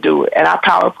that you can do it. And our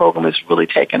power program is really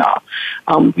taking off.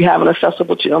 We have an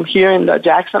accessible gym here in the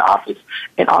Jackson office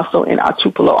and also in our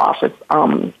Tupelo office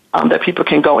that people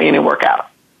can go in and work out.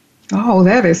 Oh,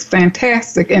 that is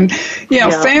fantastic. And,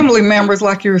 family members,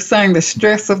 like you were saying, the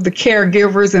stress of the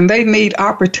caregivers, and they need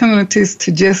opportunities to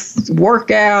just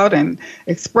work out and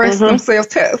express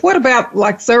themselves. What about,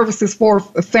 like, services for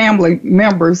family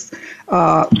members?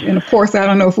 And, of course, I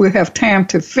don't know if we'll have time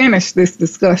to finish this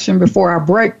discussion before our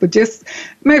break, but just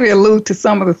maybe allude to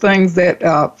some of the things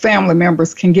that family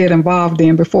members can get involved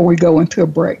in before we go into a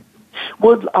break.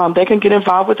 Well, they can get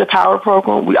involved with the Power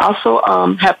Program. We also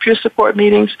have peer support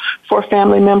meetings for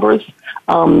family members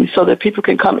so that people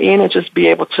can come in and just be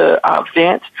able to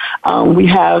vent. We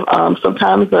have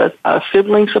sometimes a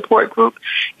sibling support group.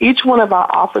 Each one of our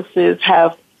offices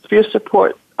have peer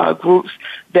support groups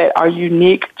that are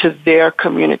unique to their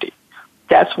community.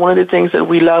 That's one of the things that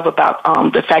we love about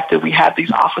the fact that we have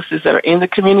these offices that are in the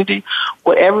community.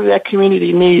 Whatever that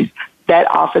community needs,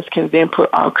 that office can then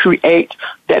create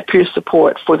that peer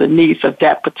support for the needs of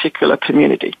that particular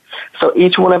community. So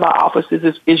each one of our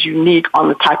offices is unique on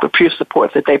the type of peer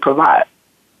support that they provide.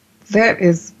 That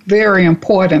is very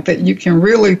important, that you can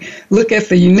really look at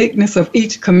the uniqueness of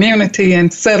each community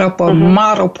and set up a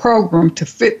model program to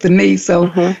fit the needs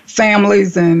of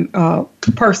families and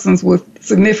persons with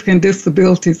significant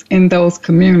disabilities in those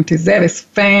communities. That is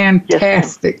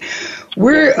fantastic.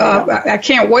 Yes, I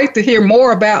can't wait to hear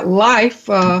more about life,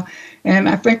 and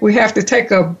I think we have to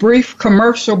take a brief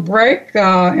commercial break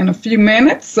in a few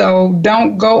minutes, so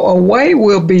don't go away.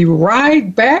 We'll be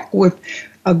right back with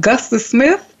Augusta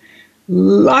Smith,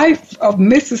 Life of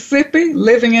Mississippi,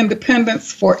 Living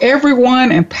Independence for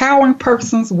Everyone, Empowering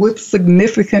Persons with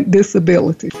Significant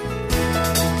Disabilities.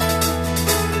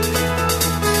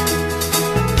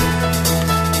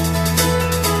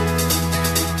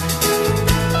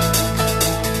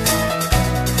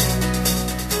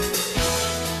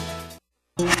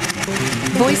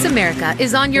 Voice America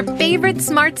is on your favorite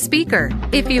smart speaker.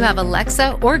 If you have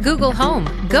Alexa or Google Home,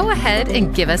 go ahead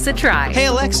and give us a try. Hey,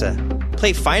 Alexa,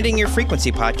 play Finding Your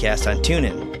Frequency podcast on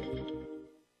TuneIn.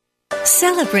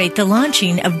 Celebrate the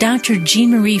launching of Dr.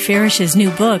 Jean Marie Farish's new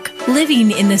book,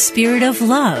 Living in the Spirit of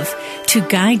Love, to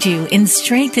guide you in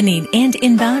strengthening and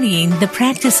embodying the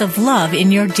practice of love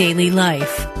in your daily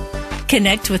life.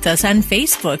 Connect with us on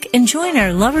Facebook and join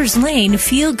our Lover's Lane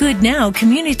Feel Good Now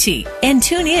community and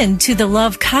tune in to the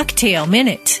Love Cocktail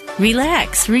Minute.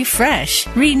 Relax, refresh,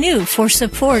 renew for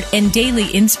support and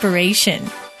daily inspiration.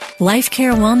 Life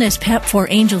Care Wellness Pep for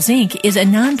Angels, Inc. is a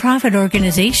nonprofit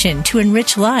organization to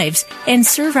enrich lives and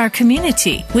serve our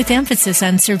community with emphasis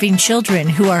on serving children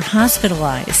who are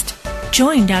hospitalized.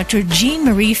 Join Dr. Jean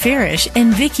Marie Farish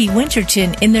and Vicki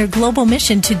Winterton in their global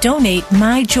mission to donate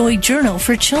My Joy Journal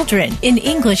for children in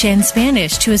English and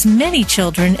Spanish to as many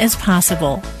children as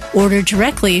possible. Order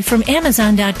directly from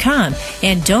Amazon.com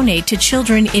and donate to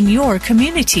children in your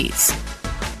communities.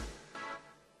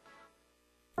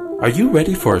 Are you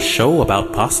ready for a show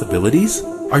about possibilities?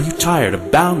 Are you tired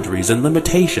of boundaries and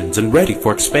limitations and ready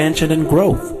for expansion and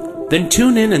growth? Then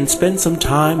tune in and spend some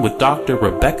time with Dr.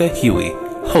 Rebecca Huey,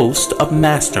 host of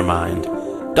Mastermind.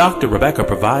 Dr. Rebecca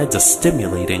provides a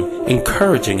stimulating,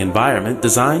 encouraging environment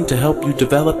designed to help you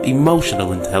develop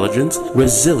emotional intelligence,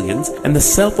 resilience, and the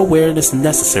self-awareness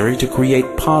necessary to create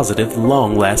positive,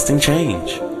 long-lasting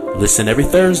change. Listen every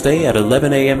Thursday at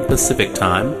 11 a.m. Pacific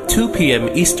Time, 2 p.m.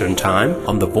 Eastern Time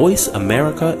on the Voice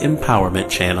America Empowerment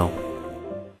Channel.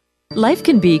 Life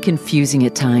can be confusing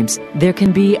at times. There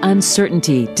can be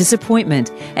uncertainty,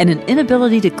 disappointment, and an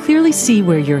inability to clearly see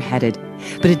where you're headed.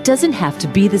 But it doesn't have to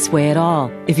be this way at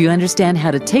all if you understand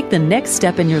how to take the next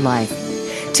step in your life.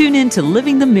 Tune in to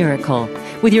Living the Miracle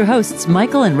with your hosts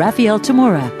Michael and Raphael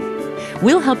Tamura.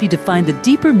 We'll help you define the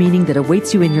deeper meaning that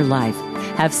awaits you in your life,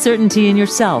 have certainty in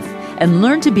yourself, and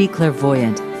learn to be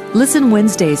clairvoyant. Listen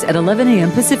Wednesdays at 11 a.m.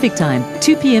 Pacific Time,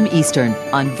 2 p.m. Eastern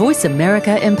on Voice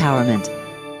America Empowerment.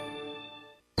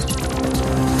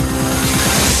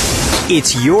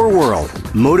 It's your world.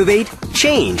 Motivate,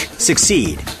 change,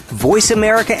 succeed.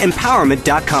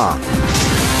 VoiceAmericaEmpowerment.com.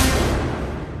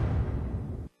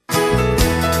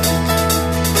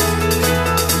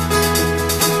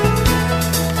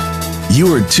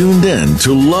 You are tuned in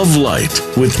to Love Light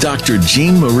with Dr.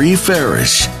 Jean Marie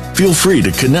Farish. Feel free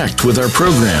to connect with our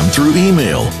program through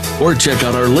email or check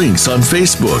out our links on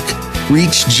Facebook.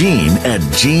 Reach Jean at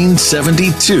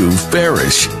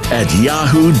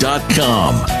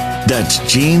Jean72Farish@yahoo.com. That's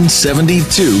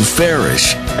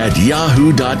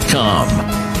Jean72Farish@yahoo.com.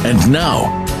 And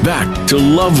now, back to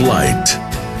Love Light.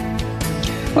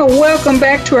 Well, welcome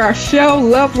back to our show,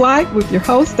 Love Light, with your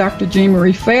host, Dr. Jean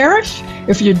Marie Farish.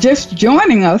 If you're just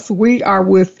joining us, we are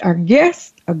with our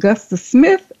guest, Augusta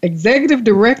Smith, Executive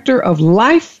Director of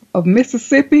Life of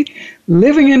Mississippi,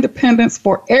 Living Independence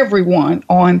for Everyone,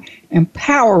 on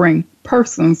empowering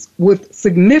persons with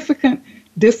significant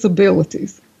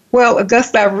disabilities. Well,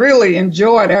 Augusta, I really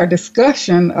enjoyed our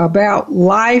discussion about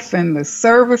life and the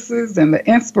services and the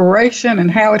inspiration and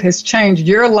how it has changed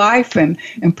your life and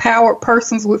empowered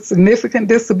persons with significant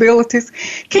disabilities.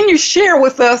 Can you share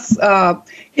with us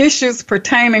issues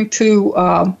pertaining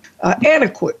to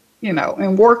adequate,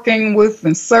 and working with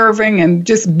and serving and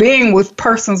just being with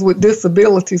persons with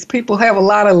disabilities? People have a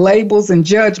lot of labels and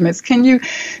judgments. Do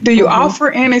you offer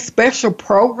any special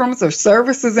programs or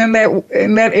services in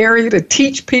that area to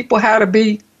teach people how to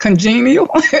be congenial?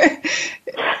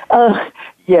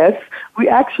 Yes, we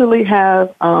actually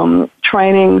have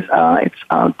trainings. It's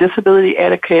disability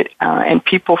etiquette and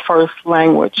people first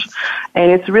language.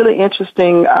 And it's really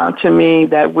interesting to me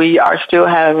that we are still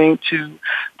having to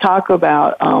talk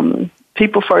about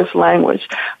people first language.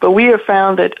 But we have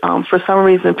found that for some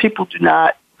reason people do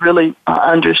not really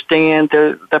understand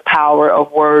the power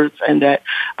of words, and that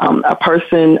a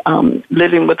person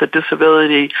living with a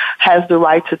disability has the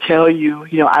right to tell you,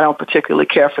 I don't particularly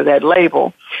care for that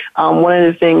label. One of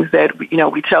the things that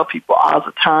we tell people all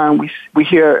the time, we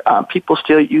hear people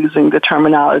still using the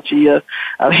terminology of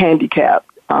handicap.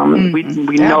 We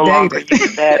no longer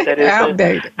use that. That is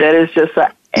outdated. That is just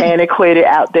an antiquated,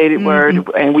 outdated word,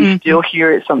 and we still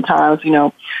hear it sometimes.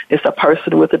 It's a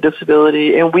person with a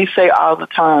disability, and we say all the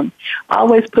time,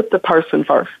 always put the person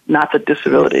first, not the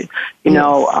disability. A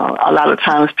lot of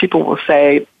times people will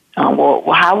say, well,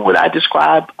 how would I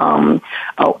describe,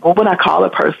 what would I call a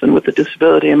person with a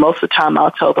disability? And most of the time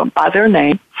I'll tell them by their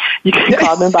name. You can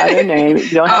call them by their name. You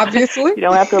don't have Obviously. You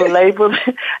don't have to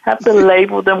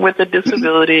label them with a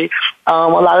disability. A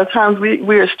lot of times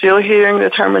we are still hearing the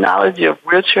terminology of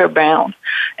wheelchair bound,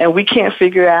 and we can't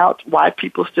figure out why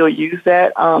people still use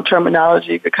that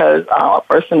terminology, because a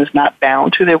person is not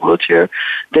bound to their wheelchair,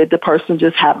 that the person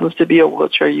just happens to be a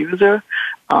wheelchair user.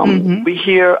 We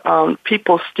hear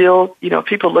people still,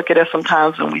 people look at us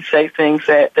sometimes when we say things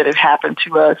that have happened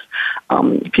to us.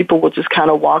 People will just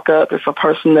kind of walk up, if a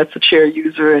person that's a chair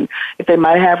user, and if they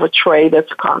might have a tray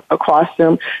that's across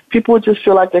them, people would just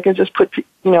feel like they can just put,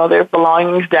 their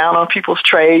belongings down on people's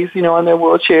trays, on their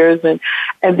wheelchairs,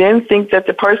 and then think that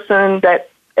the person that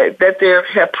they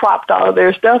have propped all of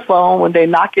their stuff on, when they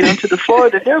knock it into the floor,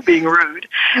 that they're being rude.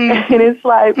 And it's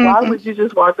like, why would you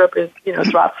just walk up and,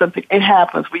 drop something? It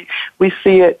happens. We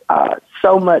see it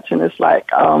so much, and it's like,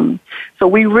 so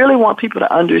we really want people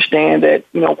to understand that,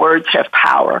 words have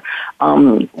power.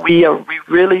 We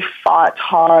really fought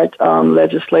hard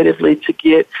legislatively to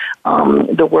get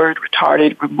the word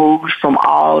retarded removed from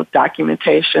all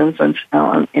documentations and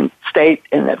in state,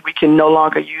 and that we can no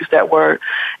longer use that word.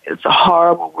 It's a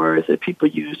horrible word that people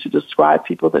use to describe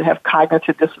people that have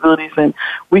cognitive disabilities, and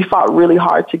we fought really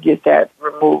hard to get that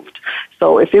removed.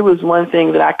 So if it was one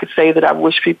thing that I could say that I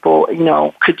wish people,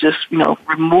 could just,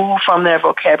 remove from their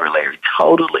vocabulary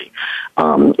totally,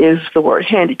 is the word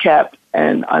handicap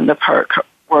and the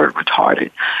word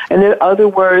retarded. And there are other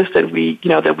words that we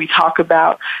talk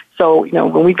about. So,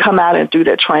 when we come out and do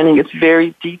that training, it's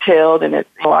very detailed, and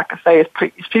like I say,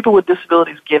 it's people with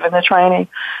disabilities given the training.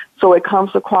 So it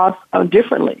comes across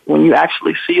differently when you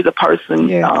actually see the person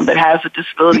that has a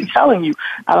disability telling you,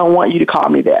 I don't want you to call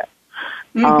me that.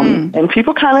 And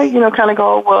people kind of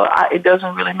go, well, it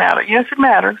doesn't really matter. Yes, it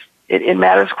matters. It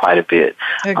matters quite a bit.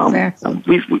 Exactly.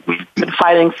 We've been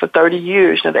fighting for 30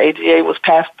 years. The ADA was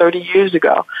passed 30 years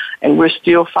ago, and we're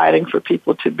still fighting for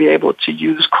people to be able to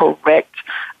use correct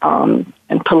and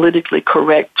politically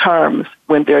correct terms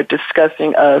when they're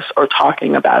discussing us or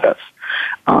talking about us.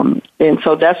 And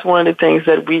so that's one of the things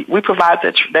that we provide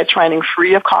that training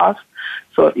free of cost.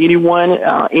 So if anyone,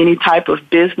 any type of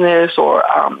business or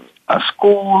a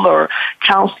school or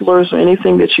counselors or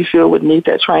anything that you feel would need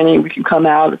that training, we can come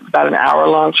out. It's about an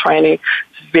hour-long training.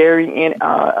 It's very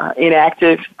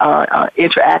interactive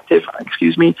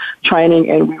training,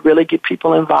 and we really get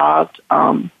people involved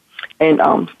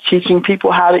and teaching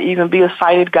people how to even be a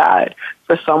sighted guide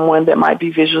for someone that might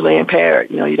be visually impaired.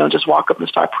 You don't just walk up and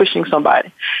start pushing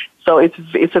somebody. So it's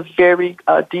a very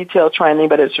detailed training,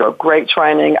 but it's a great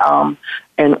training,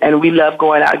 and we love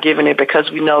going out giving it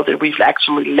because we know that we've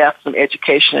actually left some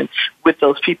education with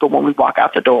those people when we walk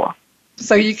out the door.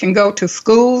 So you can go to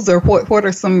schools, or what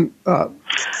are some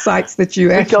sites that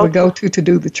you actually go to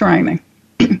do the training?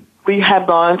 We've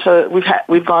gone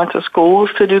to schools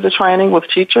to do the training with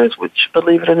teachers, which,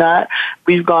 believe it or not,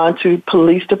 we've gone to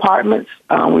police departments.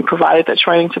 We provided that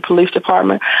training to police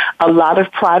department. A lot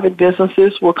of private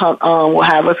businesses will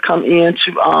have us come in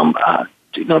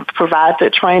to provide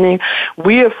that training.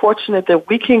 We are fortunate that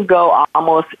we can go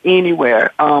almost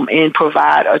anywhere and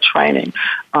provide a training.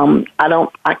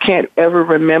 I can't ever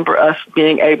remember us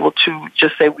being able to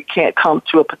just say we can't come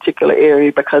to a particular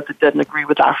area because it doesn't agree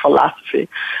with our philosophy.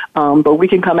 But we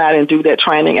can come out and do that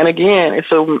training. And again,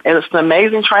 it's an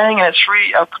amazing training, and it's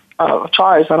free of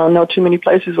charge. I don't know too many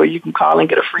places where you can call and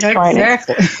get a free training.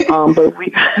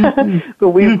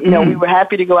 But we were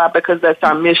happy to go out because that's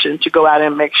our mission, to go out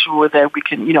and make sure that we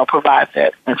can, provide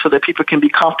that, and so that people can be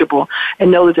comfortable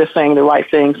and know that they're saying the right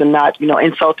things and not,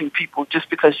 insulting people just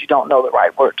because you don't know the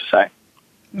right word to say.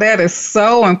 That is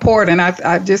so important.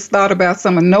 I just thought about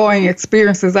some annoying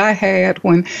experiences I had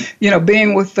when,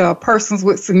 being with persons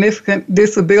with significant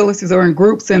disabilities or in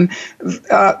groups, and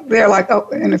they're like, oh,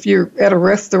 and if you're at a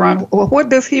restaurant, well, what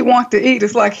does he want to eat?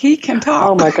 It's like, he can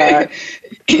talk. Oh, my God.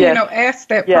 Ask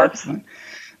that person.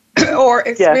 Or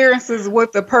experiences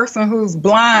with the person who's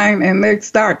blind and they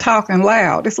start talking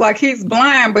loud. It's like he's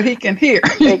blind, but he can hear,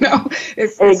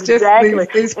 It's exactly.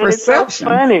 just these perceptions. It's so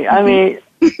funny. I mean,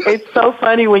 it's so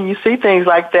funny when you see things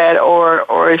like that,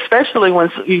 or especially when,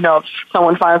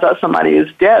 someone finds out somebody is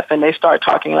deaf and they start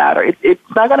talking louder. It's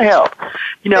not going to help.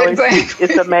 Exactly.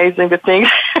 It's amazing the things,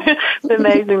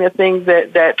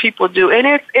 that people do. And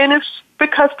it's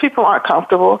because people aren't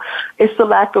comfortable. It's the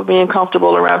lack of being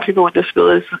comfortable around people with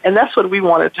disabilities. And that's what we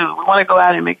want to do. We want to go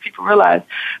out and make people realize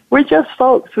we're just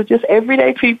folks. We're just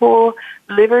everyday people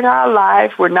living our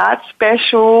life. We're not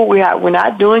special. We're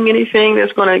not doing anything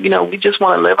that's going to, we just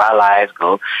want to live our lives,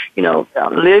 go,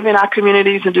 live in our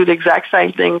communities and do the exact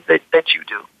same things that you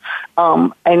do.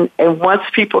 And once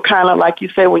people kind of, like you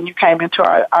said, when you came into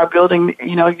our building,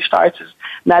 you start to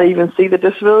not even see the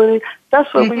disability.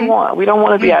 That's what we want. We don't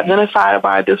want to be identified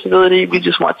by a disability. We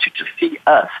just want you to see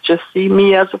us. Just see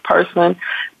me as a person.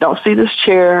 Don't see this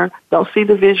chair. Don't see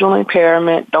the visual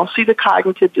impairment. Don't see the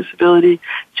cognitive disability.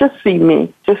 Just see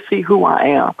me. Just see who I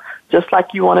am. Just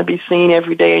like you want to be seen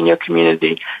every day in your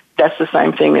community, that's the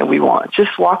same thing that we want.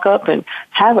 Just walk up and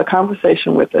have a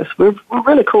conversation with us. We're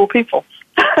really cool people.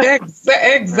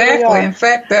 Exactly. In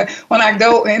fact, when I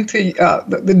go into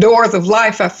the doors of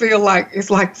life, I feel like it's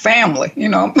like family.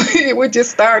 We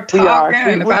just start talking.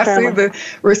 And if I see the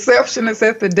receptionist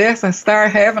at the desk, I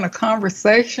start having a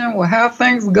conversation. Well, how are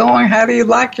things going? How do you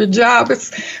like your job?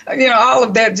 It's, all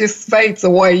of that just fades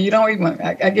away. You don't even,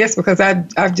 I guess, because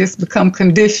I've just become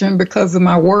conditioned because of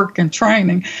my work and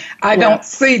training. I don't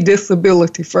see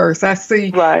disability first. I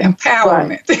see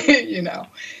empowerment,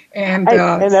 And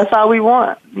that's all we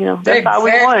want. That's all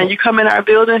we want. And you come in our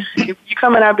building,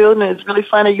 it's really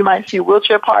funny. You might see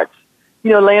wheelchair parts,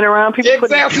 laying around, people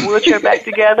putting the wheelchair back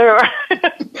together.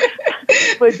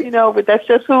 But that's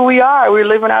just who we are. We're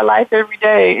living our life every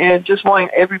day and just wanting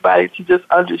everybody to just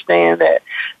understand that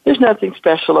there's nothing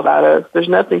special about us. There's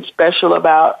nothing special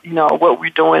about, what we're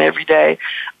doing every day.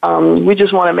 We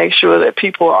just want to make sure that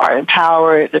people are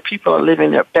empowered, that people are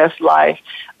living their best life,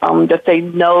 that they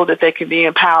know that they can be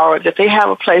empowered, that they have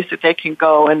a place that they can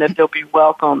go and that they'll be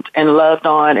welcomed and loved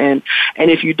on. And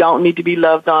if you don't need to be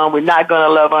loved on, we're not going to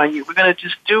love on you. We're going to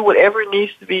just do whatever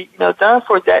needs to be, done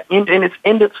for that. And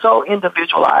it's so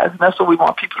individualized. And that's what we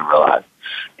want people to realize.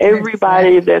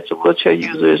 Everybody that's a wheelchair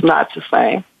user is not the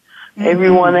same. Mm-hmm.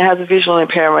 Everyone that has a visual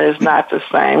impairment is not the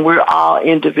same. We're all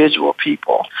individual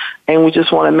people, and we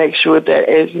just want to make sure that,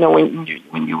 as when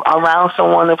you are around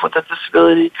someone with a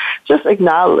disability, just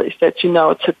acknowledge that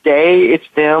today it's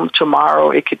them,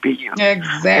 tomorrow it could be you.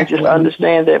 Exactly. And just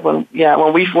understand that when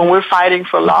we're fighting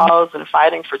for laws and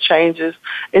fighting for changes,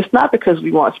 it's not because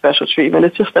we want special treatment.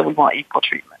 It's just that we want equal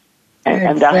treatment.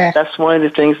 And that's one of the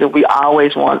things that we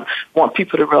always want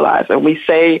people to realize. And we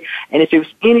say, and if it was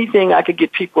anything I could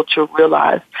get people to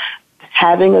realize,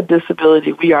 having a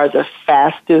disability, we are the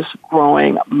fastest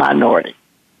growing minority.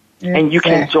 Exactly. And you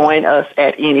can join us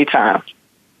at any time.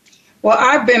 Well,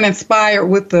 I've been inspired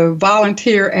with the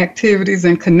volunteer activities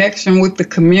and connection with the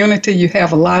community. You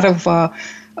have a lot of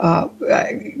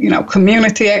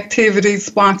community activities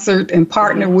sponsored and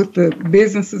partnered with the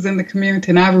businesses in the community,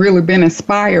 and I've really been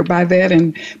inspired by that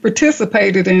and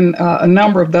participated in a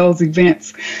number of those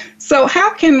events. So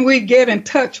how can we get in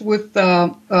touch with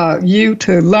you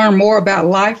to learn more about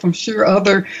life? I'm sure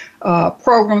other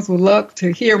programs would love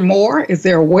to hear more. Is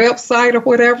there a website or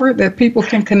whatever that people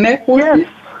can connect with you?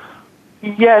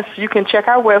 Yes, you can check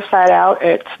our website out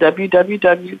at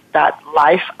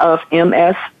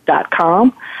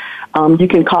www.lifeofms.com. You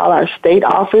can call our state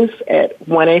office at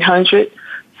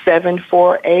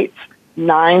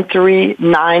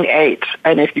 1-800-748-9398.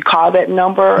 And if you call that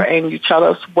number and you tell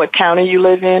us what county you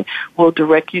live in, we'll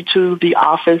direct you to the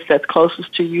office that's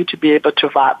closest to you to be able to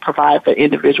provide the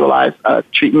individualized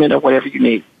treatment or whatever you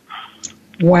need.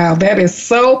 Wow, that is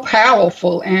so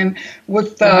powerful. And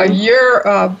with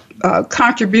your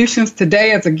contributions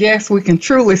today as a guest, we can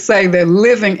truly say that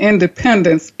living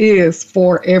independence is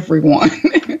for everyone.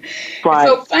 Right.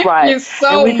 So thank you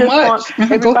so much.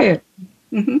 Go ahead.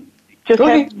 Mm-hmm.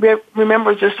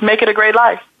 Remember, just make it a great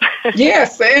life.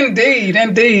 Yes,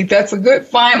 indeed. That's a good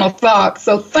final thought.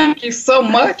 So thank you so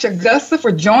much, Augusta,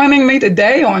 for joining me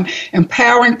today on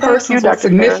Empowering Persons with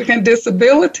Significant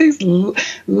Disabilities.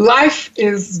 Life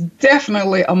is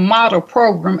definitely a model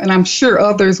program, and I'm sure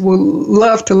others will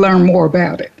love to learn more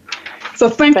about it. So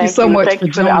thank you so much for joining us. Thank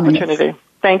you for the opportunity.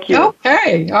 Thank you.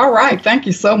 Okay. All right. Thank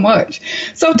you so much.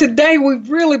 So today we've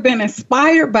really been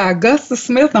inspired by Augusta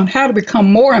Smith on how to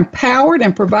become more empowered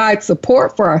and provide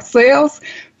support for ourselves,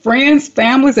 friends,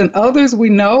 families, and others we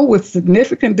know with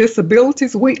significant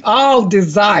disabilities. We all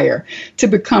desire to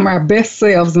become our best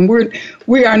selves, and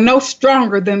we are no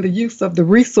stronger than the use of the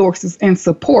resources and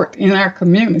support in our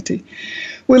community.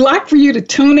 We'd like for you to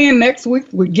tune in next week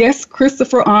with guest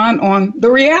Christopher on the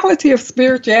reality of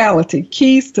spirituality,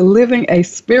 keys to living a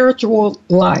spiritual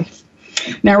life.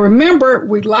 Now, remember,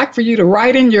 we'd like for you to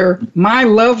write in your My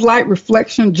Love Light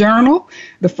Reflection Journal,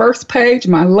 the first page,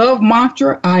 my love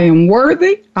mantra, I am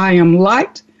worthy, I am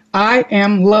light, I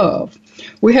am love.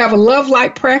 We have a love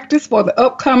light practice for the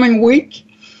upcoming week.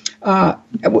 I'd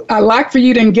like for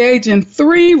you to engage in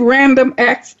 3 random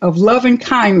acts of loving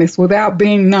kindness without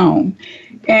being known.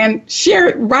 And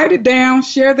write it down,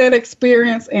 share that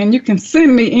experience, and you can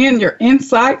send me in your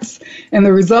insights and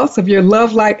the results of your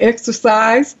love light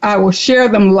exercise. I will share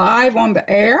them live on the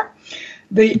air.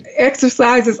 The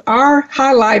exercises are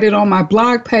highlighted on my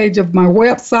blog page of my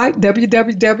website,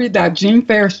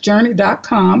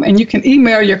 www.jeanferrisjourney.com, and you can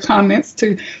email your comments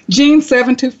to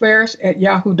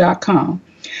jean72ferris@yahoo.com.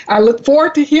 I look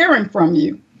forward to hearing from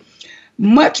you.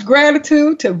 Much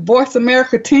gratitude to Voice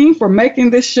America team for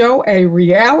making this show a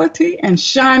reality and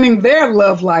shining their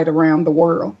love light around the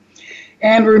world.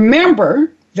 And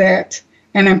remember that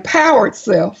an empowered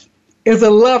self is a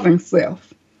loving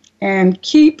self. And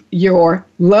keep your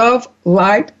love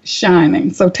light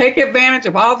shining. So take advantage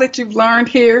of all that you've learned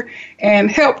here and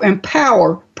help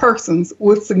empower persons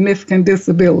with significant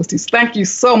disabilities. Thank you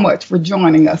so much for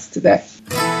joining us today.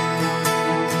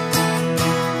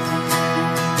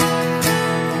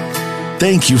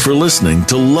 Thank you for listening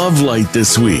to Love Light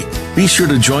this week. Be sure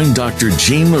to join Dr.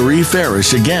 Jean Marie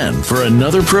Farish again for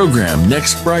another program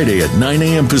next Friday at 9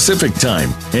 a.m. Pacific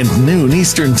Time and noon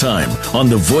Eastern Time on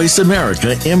the Voice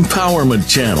America Empowerment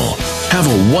Channel. Have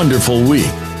a wonderful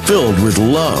week filled with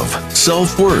love,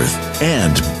 self-worth,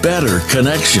 and better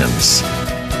connections.